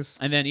 degrees.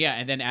 And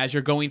then as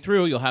you're going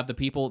through, you'll have the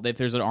people that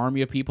there's an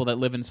army of people that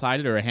live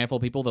inside it, or a handful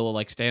of people that will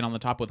like stand on the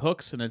top with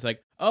hooks, and it's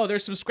like, oh,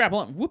 there's some scrap.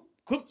 Whoop,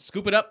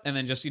 scoop it up, and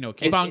then just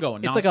keep on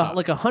going. It's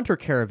like a hunter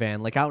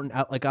caravan, like out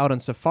on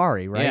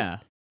safari, right? Yeah.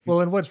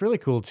 Well, and what's really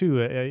cool too,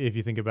 if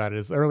you think about it,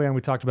 is early on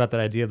we talked about that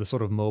idea of the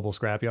sort of mobile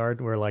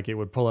scrapyard, where like it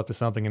would pull up to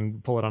something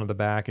and pull it onto the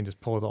back and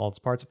just pull all its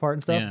parts apart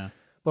and stuff. Yeah.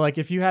 But like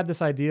if you had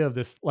this idea of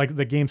this, like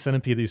the game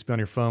Centipede that you spend on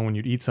your phone when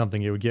you'd eat something,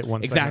 it would get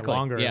one second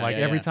longer. Yeah,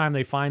 every time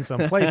they find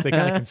some place, they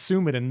kind of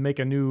consume it and make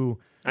a new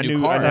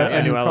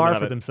car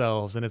for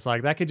themselves. And it's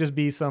like that could just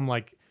be some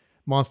like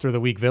monster of the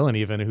week villain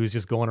even who's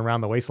just going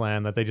around the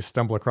wasteland that they just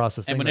stumble across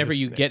this thing. And whenever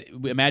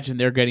imagine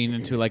they're getting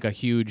into like a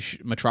huge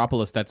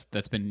metropolis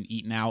that's been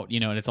eaten out,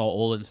 and it's all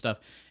old and stuff,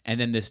 and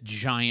then this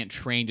giant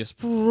train just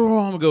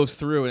goes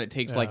through and it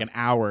takes like an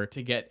hour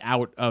to get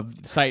out of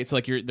sight. So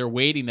like they're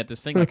waiting at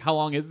this thing, like how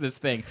long is this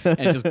thing? And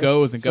it just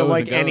goes and goes. So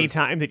like and goes. any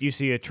time that you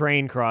see a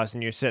train cross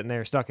and you're sitting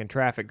there stuck in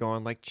traffic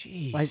going like,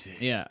 geez.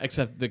 Yeah,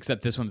 except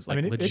this one's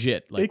like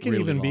legit. It can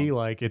really even long. be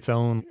like its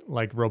own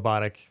like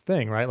robotic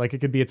thing, right? Like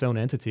it could be its own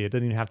entity. It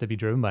doesn't even have to be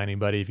driven by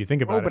anybody if you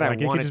think about it. But like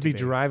it could just be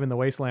driving the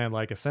wasteland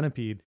like a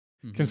centipede,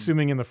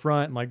 consuming in the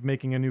front, and like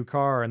making a new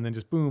car, and then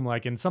just boom,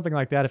 like in something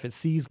like that. If it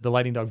sees the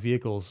Lightning Dog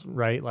vehicles,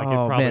 right? Like it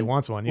probably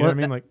wants one. You know what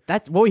I mean? Like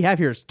that. What we have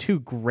here is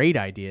two great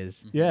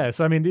ideas. Yeah.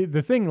 So I mean,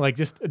 the thing, like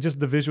just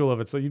the visual of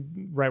it. So you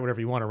write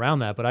whatever you want around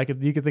that, but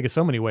you could think of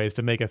so many ways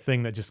to make a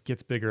thing that just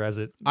gets bigger as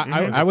it.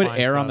 I would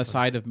err on the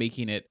side of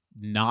making it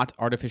not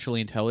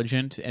artificially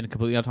intelligent and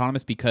completely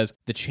autonomous, because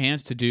the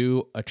chance to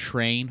do a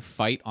train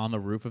fight on the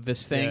roof of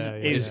this thing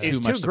is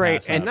too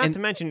great, and not to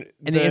mention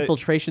the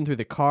infiltration through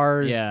the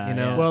cars.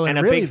 Well, and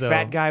a really, big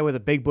fat guy with a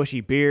big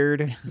bushy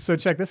beard. So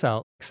check this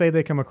out. Say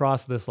they come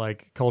across this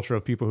like culture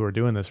of people who are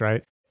doing this,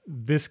 right?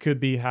 This could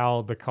be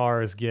how the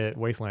cars get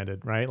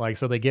wastelanded, right? Like,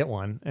 so they get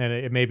one, and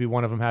it maybe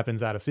one of them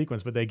happens out of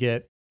sequence, but they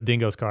get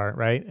Dingo's car,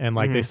 right? And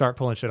like they start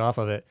pulling shit off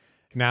of it.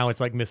 Now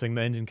it's like missing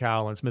the engine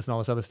cowl and it's missing all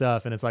this other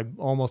stuff, and it's like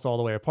almost all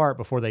the way apart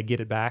before they get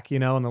it back,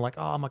 and they're like,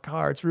 oh, my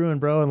car, it's ruined,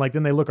 bro. And like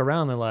then they look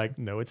around and they're like,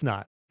 no, it's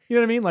not. You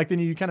know what I mean? Like then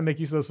you kind of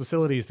make use of those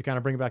facilities to kind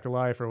of bring it back to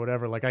life or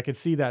whatever. Like I could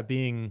see that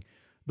being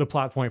the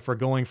plot point for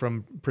going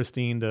from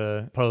pristine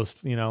to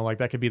post, you know, like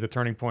that could be the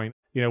turning point,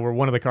 you know, where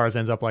one of the cars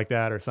ends up like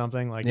that or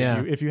something. Like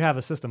if you have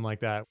a system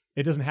like that,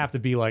 it doesn't have to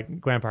be like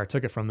Glampire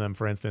took it from them,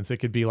 for instance. It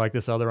could be like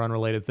this other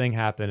unrelated thing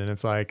happened and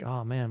it's like,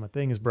 oh man, my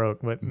thing is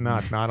broke, but no,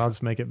 it's not. I'll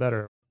just make it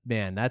better.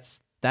 Man,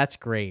 that's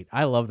great.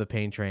 I love the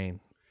paint train.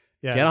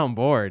 Yeah. Get on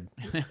board.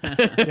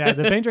 Yeah,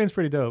 the paint train's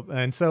pretty dope.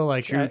 And so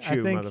like, Choo I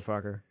choo, think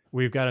motherfucker.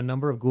 we've got a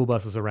number of ghoul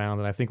buses around,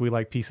 and I think we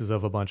like pieces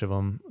of a bunch of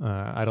them.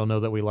 I don't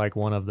know that we like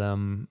one of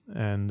them,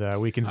 and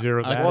we can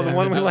zero that. Well, the in.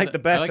 one we liked the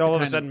best like all the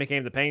of a kind sudden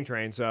became the paint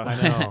train. So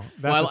I know.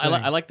 Well,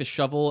 I like the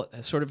shovel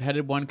sort of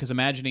headed one because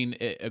imagining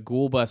a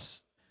ghoul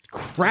bus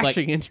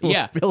Crashing into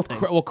a building.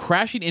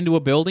 Crashing into a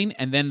building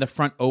and then the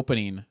front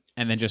opening.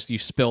 And then just you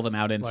spill them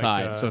out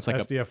inside, like, so it's like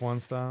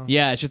SDF1 style.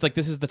 Yeah, it's just like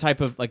this is the type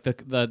of like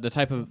the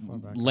type of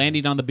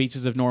landing on the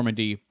beaches of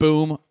Normandy.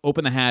 Boom,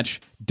 open the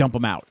hatch, dump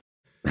them out.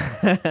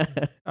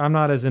 I'm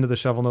not as into the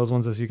shovel nose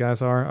ones as you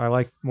guys are. I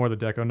like more the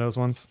deco nose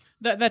ones.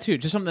 That too,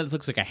 just something that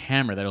looks like a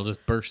hammer that'll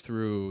just burst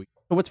through.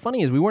 But what's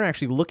funny is we weren't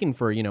actually looking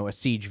for, you know, a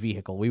siege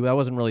vehicle. That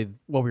wasn't really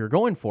what we were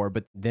going for.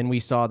 But then we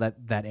saw that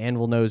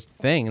anvil nosed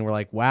thing, and we're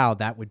like, wow,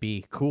 that would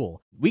be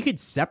cool. We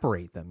could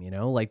separate them, you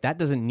know, like that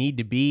doesn't need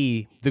to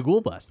be the ghoul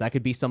bus. That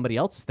could be somebody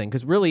else's thing.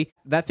 Because really,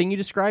 that thing you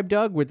described,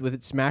 Doug, with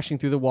it smashing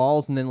through the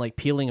walls and then like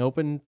peeling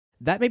open,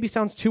 that maybe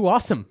sounds too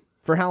awesome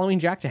for Halloween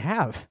Jack to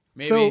have.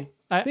 Maybe. So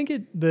I think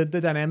the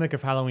dynamic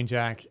of Halloween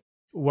Jack,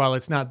 while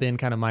it's not been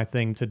kind of my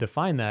thing to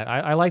define that,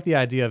 I like the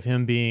idea of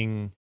him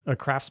being a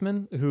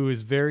craftsman who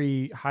is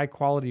very high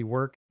quality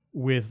work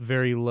with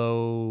very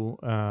low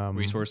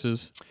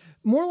resources.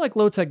 More like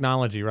low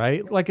technology,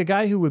 right? Like a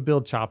guy who would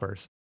build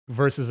choppers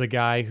versus a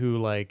guy who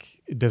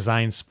like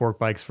designs sport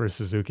bikes for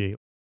Suzuki.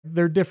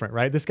 They're different,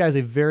 right? This guy's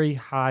a very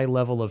high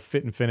level of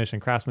fit and finish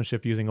and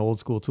craftsmanship using old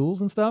school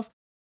tools and stuff.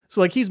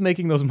 So like he's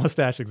making those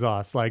mustache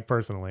exhausts, like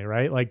personally,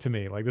 right? Like to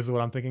me, like this is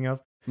what I'm thinking of.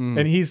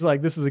 And he's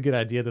like, this is a good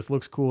idea. This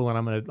looks cool. And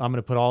I'm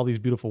gonna put all these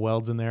beautiful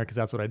welds in there because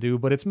that's what I do.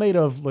 But it's made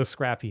of the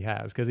scrap he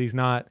has because he's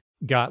not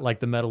got like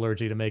the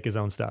metallurgy to make his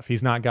own stuff.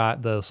 He's not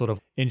got the sort of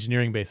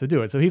engineering base to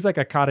do it. So he's like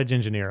a cottage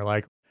engineer.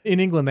 Like in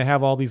England, they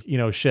have all these, you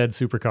know, shed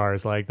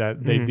supercars like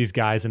that. These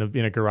guys in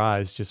a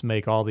garage just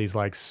make all these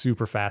like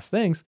super fast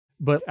things,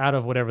 but out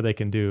of whatever they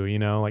can do, you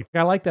know, like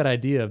I like that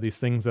idea of these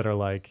things that are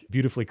like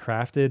beautifully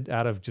crafted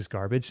out of just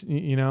garbage,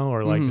 you know,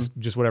 or like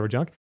just whatever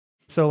junk.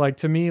 So like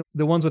to me,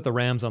 the ones with the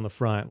rams on the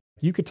front,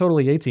 you could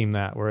totally A-team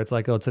that where it's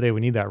like, oh, today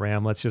we need that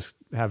ram. Let's just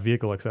have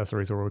vehicle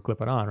accessories where we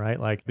clip it on, right?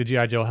 Like the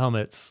G.I. Joe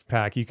helmets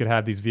pack, you could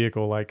have these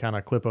vehicle like kind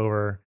of clip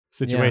over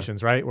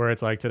situations, right? Where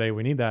it's like, today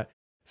we need that.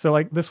 So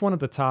like this one at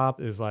the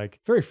top is like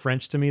very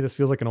French to me. This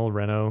feels like an old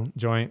Renault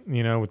joint,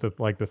 you know, with the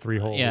like the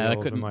 3-hole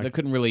wheels. That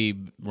couldn't really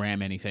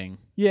ram anything.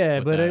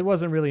 Yeah, but it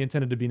wasn't really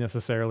intended to be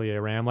necessarily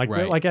a ram. Like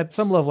like at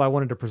some level, I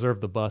wanted to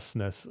preserve the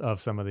busness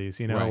of some of these,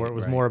 you know, where it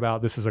was more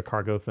about this is a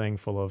cargo thing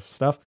full of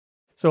stuff.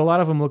 So a lot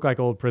of them look like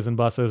old prison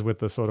buses with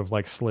the sort of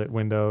like slit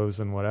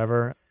windows and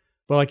whatever.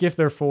 But like if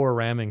they're for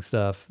ramming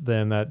stuff,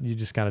 then that you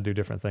just kind of do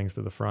different things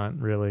to the front,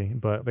 really.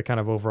 But the kind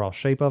of overall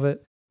shape of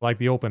it. Like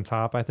the open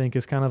top, I think,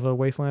 is kind of a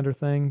Wastelander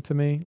thing to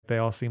me. They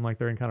all seem like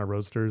they're in kind of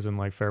roadsters and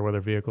like fair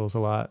weather vehicles a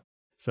lot.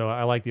 So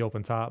I like the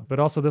open top. But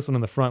also this one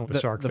in the front with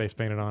the shark face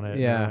painted on it.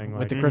 Yeah, like,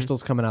 with the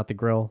crystals coming out the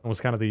grill. It was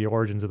kind of the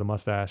origins of the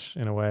mustache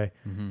in a way.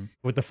 Mm-hmm.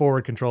 With the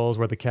forward controls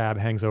where the cab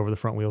hangs over the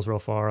front wheels real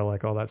far,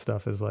 like all that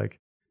stuff is like,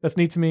 that's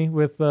neat to me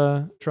with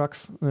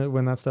trucks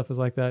when that stuff is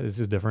like that. It's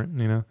just different,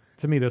 you know?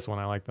 To me, this one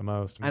I like the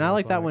most. And I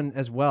like that one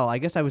as well. I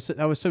guess I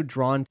was so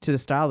drawn to the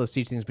style of those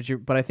siege things,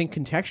 but I think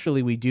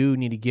contextually we do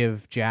need to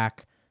give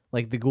Jack,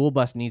 like the ghoul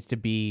bus needs to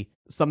be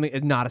something,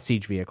 not a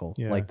siege vehicle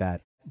like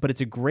that. But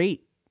it's a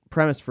great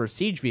premise for a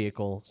siege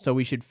vehicle, so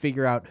we should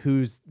figure out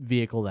whose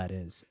vehicle that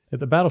is.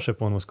 The battleship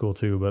one was cool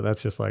too, but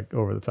that's just like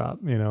over the top,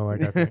 you know?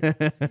 Like I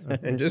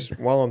think. And just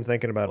while I'm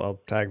thinking about it,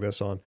 I'll tag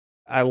this on.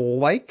 I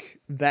like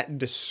that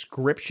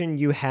description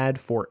you had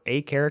for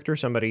a character,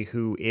 somebody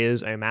who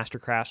is a master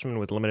craftsman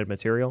with limited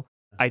material.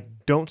 I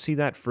don't see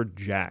that for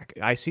Jack.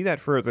 I see that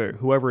for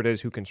whoever it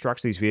is who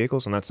constructs these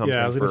vehicles, and that's something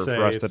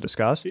for us to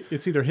discuss.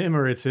 It's either him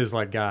or it's his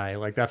like guy.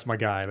 Like that's my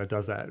guy that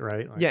does that,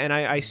 right? Like, yeah, and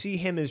I see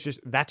him as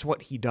just that's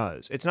what he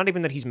does. It's not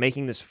even that he's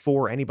making this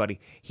for anybody.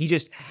 He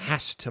just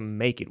has to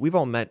make it. We've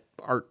all met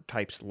art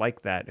types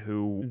like that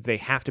who they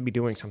have to be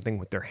doing something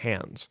with their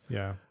hands.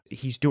 Yeah.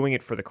 He's doing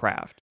it for the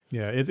craft.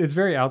 Yeah, it's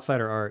very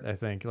outsider art, I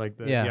think. Like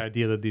the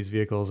idea that these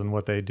vehicles and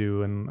what they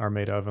do and are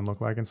made of and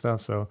look like and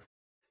stuff. So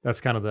that's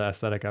kind of the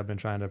aesthetic I've been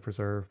trying to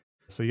preserve.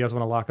 So you guys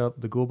want to lock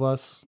up the ghoul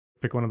bus?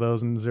 Pick one of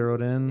those and zero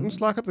it in? Let's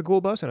lock up the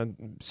ghoul bus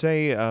and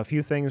say a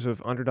few things of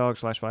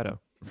Underdog/Fido.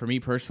 For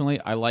me personally,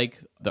 I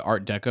like the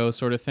Art Deco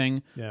sort of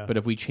thing. Yeah. But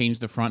if we change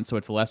the front so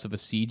it's less of a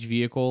siege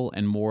vehicle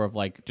and more of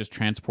like just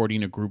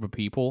transporting a group of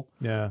people,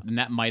 then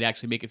that might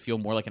actually make it feel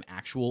more like an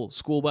actual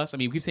school bus. I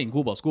mean, we keep saying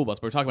school bus,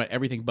 but we're talking about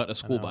everything but a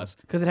school bus.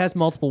 Because it has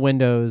multiple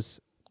windows.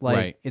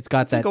 Like it's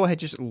got that. Go ahead,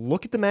 just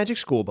look at the Magic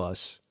School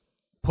Bus.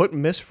 Put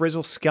Miss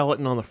Frizzle's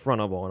skeleton on the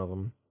front of one of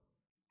them.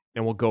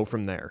 and we'll go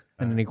from there.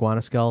 And an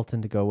iguana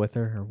skeleton to go with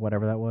her, or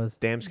whatever that was.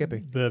 Damn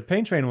Skippy. The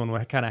Pain Train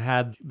one kind of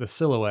had the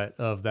silhouette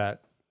of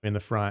that in the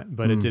front,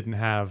 but it didn't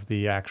have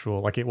the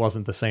actual, like it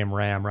wasn't the same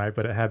ram, right?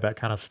 But it had that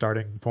kind of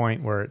starting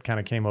point where it kind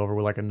of came over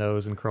with like a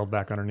nose and curled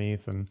back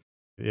underneath, and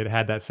it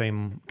had that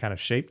same kind of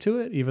shape to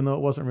it, even though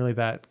it wasn't really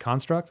that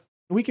construct.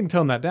 We can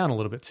tone that down a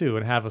little bit too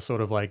and have a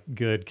sort of like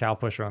good cow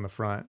pusher on the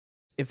front.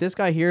 If this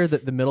guy here,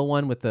 the middle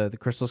one with the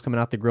crystals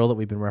coming out the grill that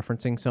we've been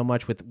referencing so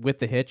much with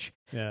the hitch,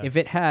 if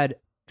it had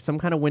some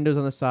kind of windows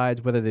on the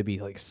sides, whether they be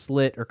like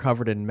slit or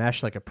covered in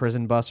mesh like a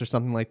prison bus or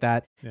something like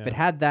that, if it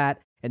had that,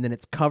 and then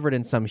it's covered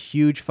in some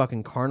huge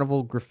fucking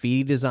carnival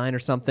graffiti design or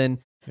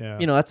something. Yeah.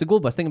 You know, that's a Ghoul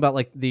Bus. Think about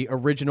like the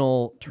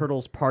original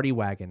Turtles party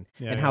wagon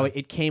and how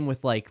it came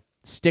with like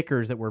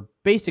stickers that were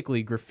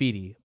basically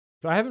graffiti.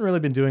 I haven't really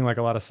been doing like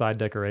a lot of side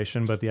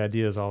decoration, but the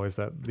idea is always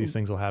that these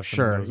things will have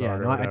some art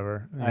or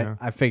whatever.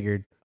 I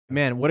figured.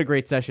 Man, what a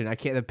great session.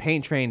 The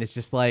Pain Train is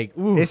just like,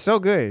 ooh. It's so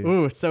good.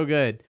 Ooh, it's so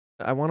good.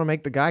 I want to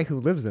make the guy who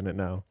lives in it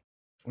now.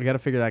 We got to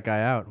figure that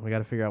guy out. We got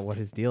to figure out what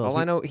his deal is. All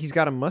I know, he's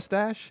got a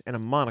mustache and a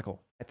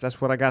monocle.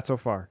 That's what I got so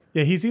far.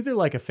 Yeah, he's either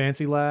like a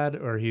fancy lad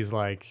or he's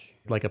like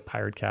a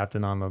pirate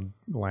captain on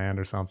the land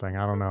or something.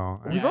 I don't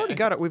know. We've already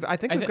got it. I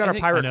think we've got a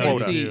pirate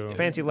quota.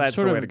 Fancy lad's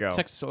the way to go.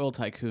 Texas Oil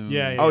Tycoon.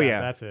 Yeah. Oh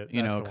yeah, that's it.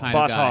 You know, kind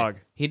boss of guy. hog.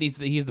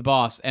 He's the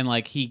boss, and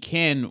like he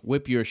can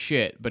whip your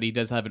shit, but he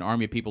does have an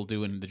army of people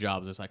doing the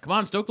jobs. It's like, come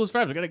on, stoke those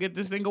fires. We got to get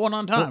this thing going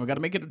on time. We got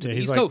to make it to the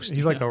East Coast.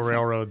 He's like the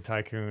railroad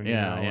tycoon.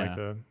 Yeah, you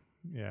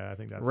know, I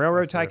think that's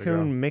railroad that's the way to go.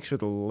 tycoon mixed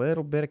with a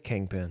little bit of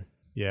Kingpin.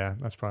 Yeah,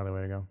 that's probably the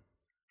way to go.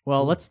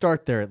 Well, let's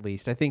start there at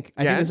least. I think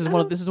this is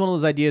one of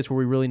those ideas where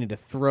we really need to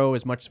throw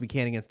as much as we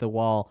can against the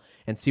wall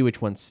and see which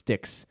one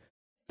sticks.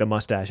 The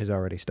mustache is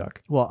already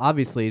stuck. Well,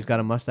 obviously he's got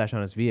a mustache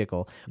on his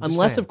vehicle,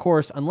 unless of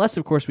course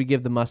we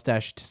give the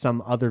mustache to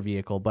some other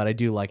vehicle. But I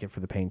do like it for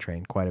the Pain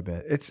Train quite a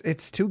bit.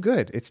 It's too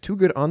good. It's too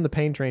good on the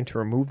Pain Train to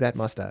remove that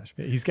mustache.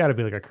 He's got to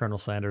be like a Colonel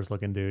Sanders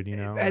looking dude, you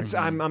know.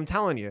 I'm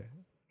telling you,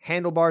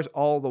 handlebars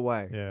all the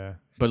way. Yeah,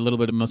 but a little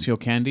bit of Monsieur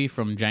Candy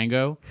from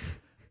Django,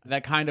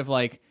 that kind of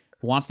like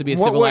wants to be a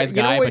civilized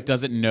guy but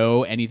doesn't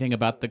know anything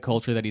about the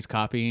culture that he's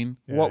copying.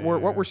 What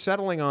we're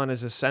settling on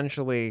is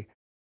essentially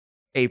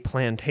a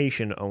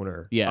plantation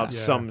owner of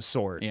some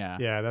sort.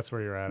 Yeah, that's where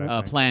you're at.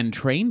 A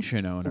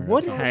plantation owner.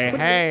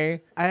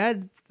 Hey. I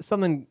had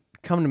something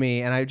come to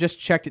me, and I just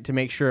checked it to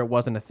make sure it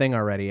wasn't a thing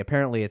already.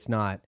 Apparently, it's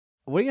not.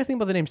 What do you guys think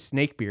about the name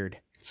Snakebeard?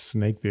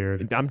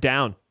 Snakebeard. I'm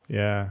down.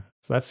 Yeah,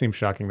 so that seems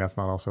shocking. That's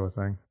not also a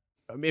thing.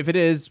 If it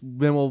is,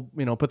 then we'll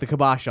put the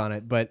kibosh on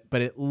it. But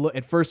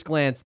at first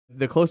glance,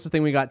 the closest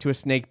thing we got to a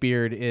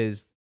Snakebeard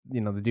is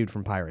the dude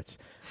from Pirates,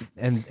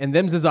 and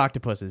them's his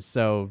octopuses.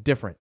 So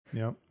different.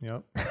 Yep.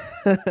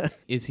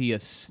 Is he a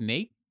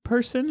snake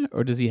person,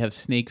 or does he have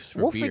snakes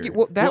for beard?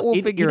 We'll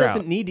figure out. He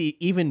doesn't need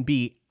to even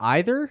be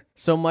either,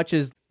 so much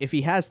as if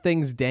he has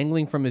things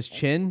dangling from his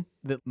chin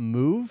that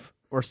move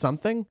or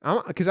something.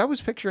 Because I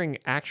was picturing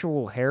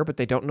actual hair, but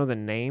they don't know the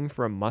name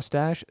for a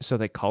mustache, so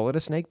they call it a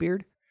snake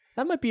beard.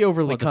 That might be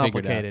overly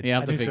complicated. You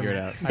have to figure it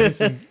out.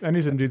 I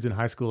knew some dudes in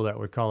high school that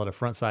would call it a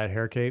front side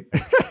hair cape.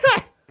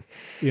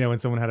 When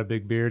someone had a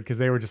big beard, because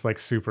they were just like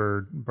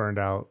super burned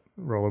out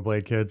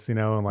rollerblade kids,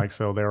 and like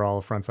so they're all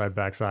front side,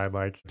 back side,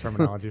 like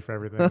terminology for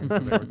everything. So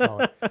they would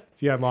call it,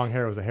 if you had long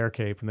hair, it was a hair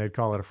cape, and they'd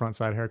call it a front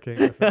side hair cape.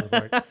 It was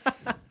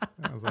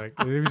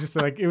just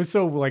like it was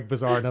so like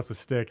bizarre enough to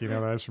stick,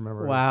 that I just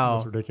remember. Wow,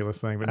 this ridiculous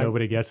thing, but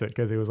nobody gets it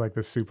because it was like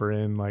this super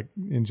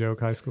in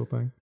joke high school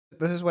thing.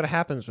 This is what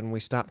happens when we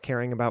stop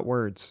caring about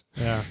words.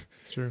 Yeah,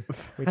 it's true.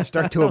 We just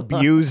start to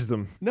abuse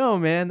them. No,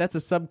 man, that's a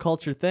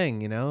subculture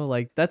thing,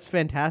 like that's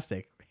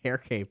fantastic. Hair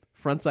cape,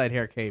 frontside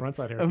hair cape.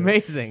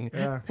 Amazing.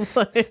 Yeah.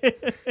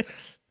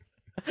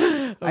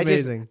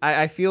 Amazing.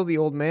 I feel the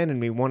old man in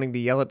me wanting to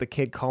yell at the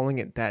kid calling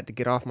it that to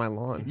get off my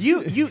lawn.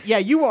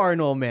 You are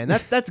an old man.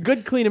 That's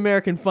good, clean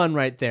American fun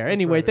right there.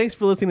 Anyway, thanks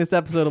for listening to this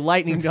episode of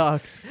Lightning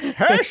Dogs.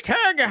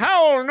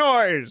 #howl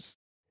noise.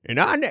 In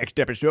our next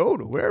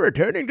episode, we're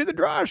returning to the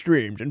draw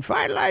streams and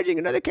finalizing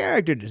another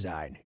character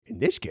design. In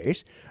this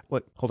case,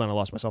 hold on, I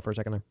lost myself for a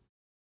second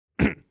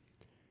there.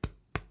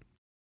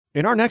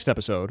 In our next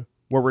episode,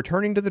 we're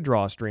returning to the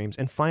draw streams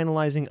and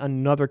finalizing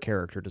another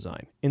character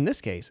design. In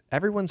this case,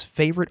 everyone's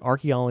favorite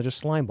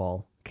archaeologist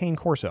slimeball, Kane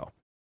Corso.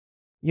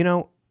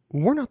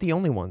 We're not the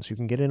only ones who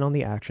can get in on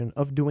the action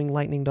of doing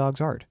Lightning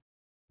Dogs art.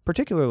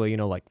 Particularly,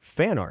 like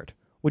fan art,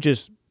 which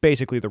is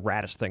basically the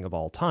raddest thing of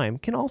all time,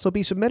 can also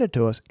be submitted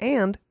to us,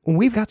 and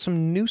we've got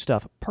some new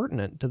stuff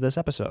pertinent to this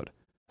episode.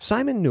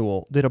 Simon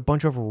Newell did a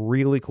bunch of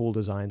really cool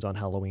designs on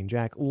Halloween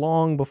Jack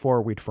long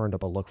before we'd firmed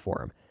up a look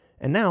for him,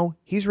 and now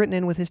he's written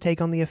in with his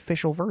take on the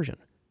official version.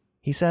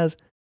 He says,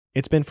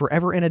 "It's been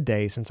forever and a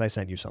day since I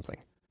sent you something.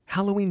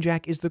 Halloween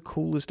Jack is the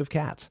coolest of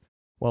cats.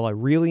 While I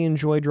really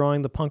enjoy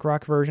drawing the punk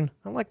rock version,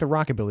 I like the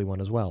rockabilly one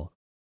as well.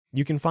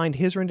 You can find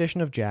his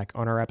rendition of Jack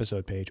on our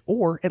episode page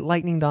or at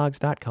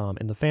lightningdogs.com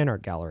in the fan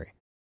art gallery.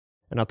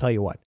 And I'll tell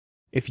you what,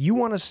 if you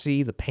want to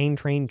see the Pain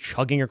Train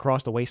chugging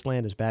across the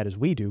wasteland as bad as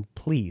we do,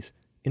 please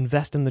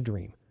invest in the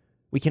dream.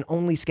 We can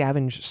only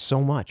scavenge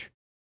so much.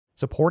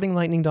 Supporting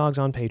Lightning Dogs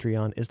on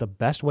Patreon is the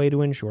best way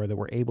to ensure that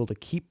we're able to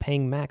keep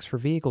paying Max for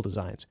vehicle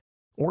designs,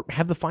 or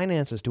have the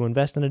finances to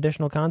invest in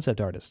additional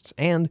concept artists,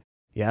 and,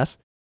 yes,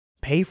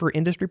 pay for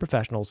industry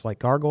professionals like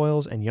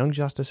Gargoyles and Young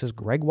Justice's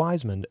Greg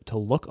Wiseman to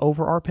look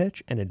over our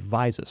pitch and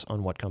advise us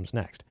on what comes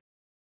next.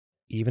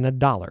 Even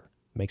 $1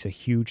 makes a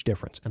huge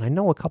difference, and I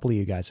know a couple of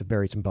you guys have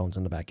buried some bones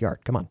in the backyard.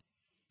 Come on.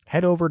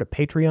 Head over to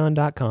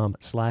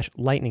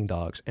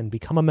patreon.com/lightningdogs and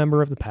become a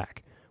member of the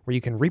pack, where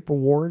you can reap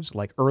rewards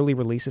like early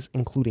releases,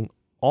 including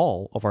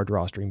all of our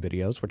Drawstream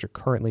videos, which are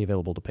currently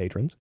available to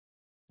patrons,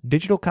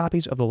 digital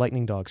copies of the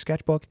Lightning Dog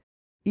sketchbook,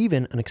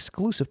 even an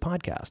exclusive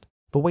podcast,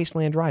 The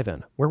Wasteland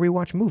Drive-In, where we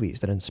watch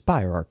movies that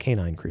inspire our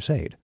canine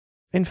crusade.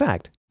 In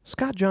fact,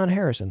 Scott John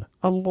Harrison,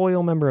 a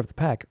loyal member of the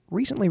pack,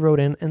 recently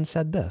wrote in and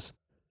said this: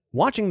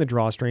 "Watching the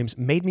Drawstreams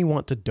made me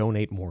want to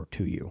donate more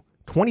to you.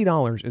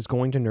 $20 is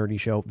going to Nerdy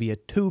Show via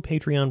 2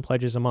 Patreon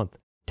pledges a month,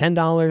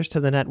 $10 to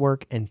the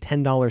network and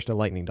 $10 to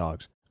Lightning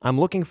Dogs. I'm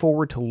looking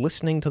forward to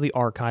listening to the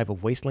archive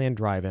of Wasteland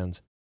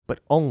Drive-Ins, but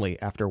only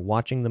after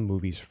watching the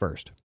movies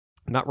first."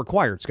 Not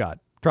required, Scott.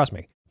 Trust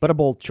me. But a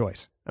bold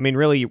choice. I mean,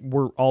 really,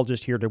 we're all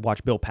just here to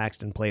watch Bill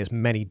Paxton play as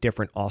many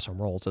different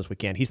awesome roles as we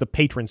can. He's the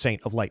patron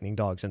saint of Lightning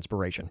Dog's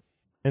inspiration.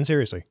 And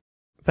seriously,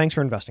 thanks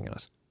for investing in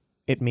us.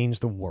 It means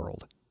the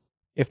world.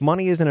 If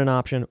money isn't an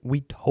option,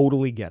 we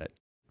totally get it.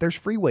 There's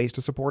free ways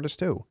to support us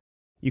too.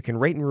 You can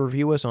rate and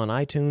review us on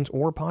iTunes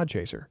or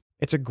Podchaser.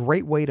 It's a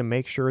great way to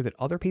make sure that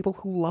other people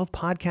who love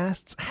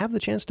podcasts have the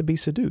chance to be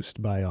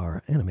seduced by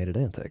our animated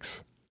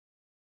antics.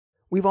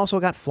 We've also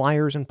got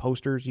flyers and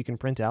posters you can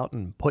print out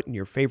and put in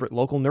your favorite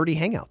local nerdy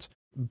hangouts.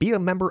 Be a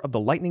member of the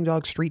Lightning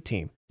Dog Street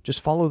Team.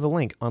 Just follow the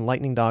link on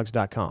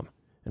lightningdogs.com.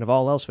 And if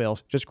all else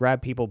fails, just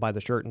grab people by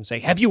the shirt and say,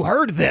 "Have you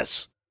heard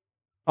this?"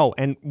 Oh,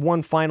 and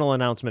one final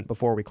announcement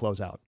before we close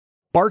out.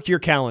 Bark your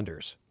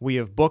calendars. We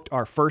have booked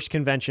our first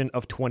convention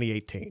of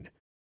 2018.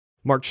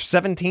 March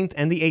 17th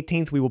and the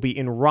 18th, we will be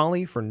in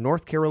Raleigh for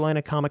North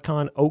Carolina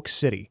Comic-Con Oak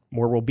City,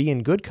 where we'll be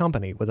in good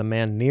company with a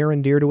man near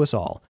and dear to us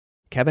all,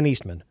 Kevin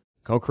Eastman,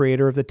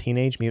 co-creator of the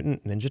Teenage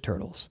Mutant Ninja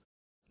Turtles.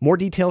 More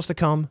details to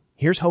come.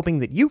 Here's hoping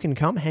that you can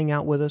come hang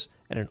out with us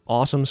at an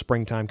awesome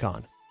springtime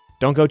con.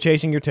 Don't go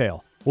chasing your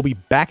tail. We'll be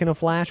back in a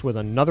flash with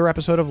another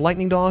episode of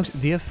Lightning Dogs,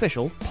 the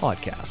official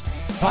podcast.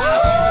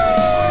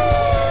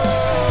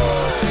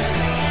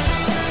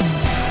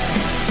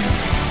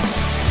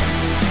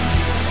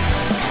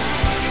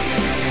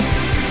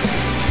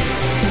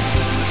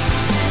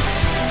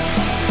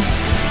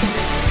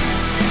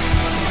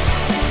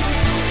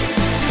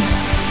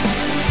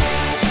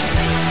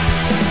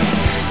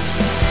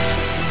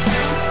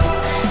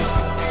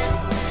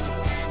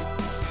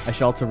 I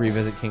shall also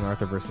revisit King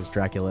Arthur versus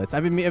Dracula.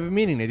 I've been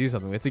meaning to do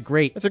something. It's a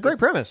great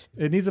premise.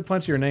 It needs a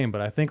punchier name,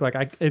 but I think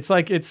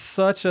it's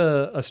such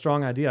a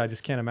strong idea. I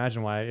just can't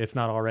imagine why it's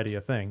not already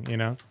a thing. You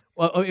know?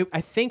 Well,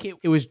 I think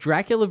it was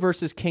Dracula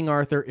versus King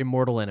Arthur,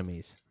 Immortal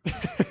Enemies.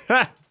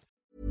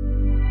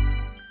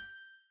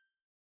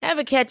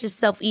 Ever catch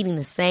yourself eating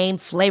the same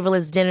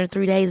flavorless dinner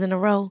 3 days in a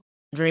row?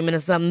 Dreaming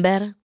of something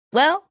better?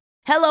 Well,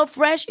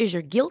 HelloFresh is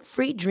your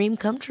guilt-free dream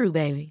come true,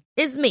 baby.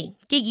 It's me,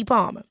 Keke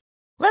Palmer.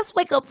 Let's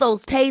wake up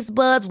those taste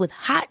buds with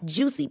hot,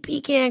 juicy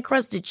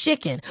pecan-crusted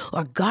chicken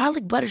or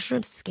garlic butter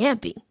shrimp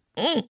scampi.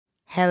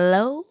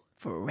 Hello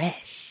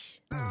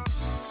Fresh.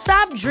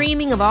 Stop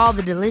dreaming of all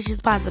the delicious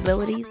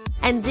possibilities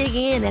and dig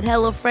in at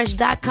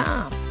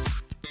HelloFresh.com.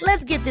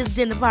 Let's get this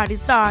dinner party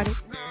started.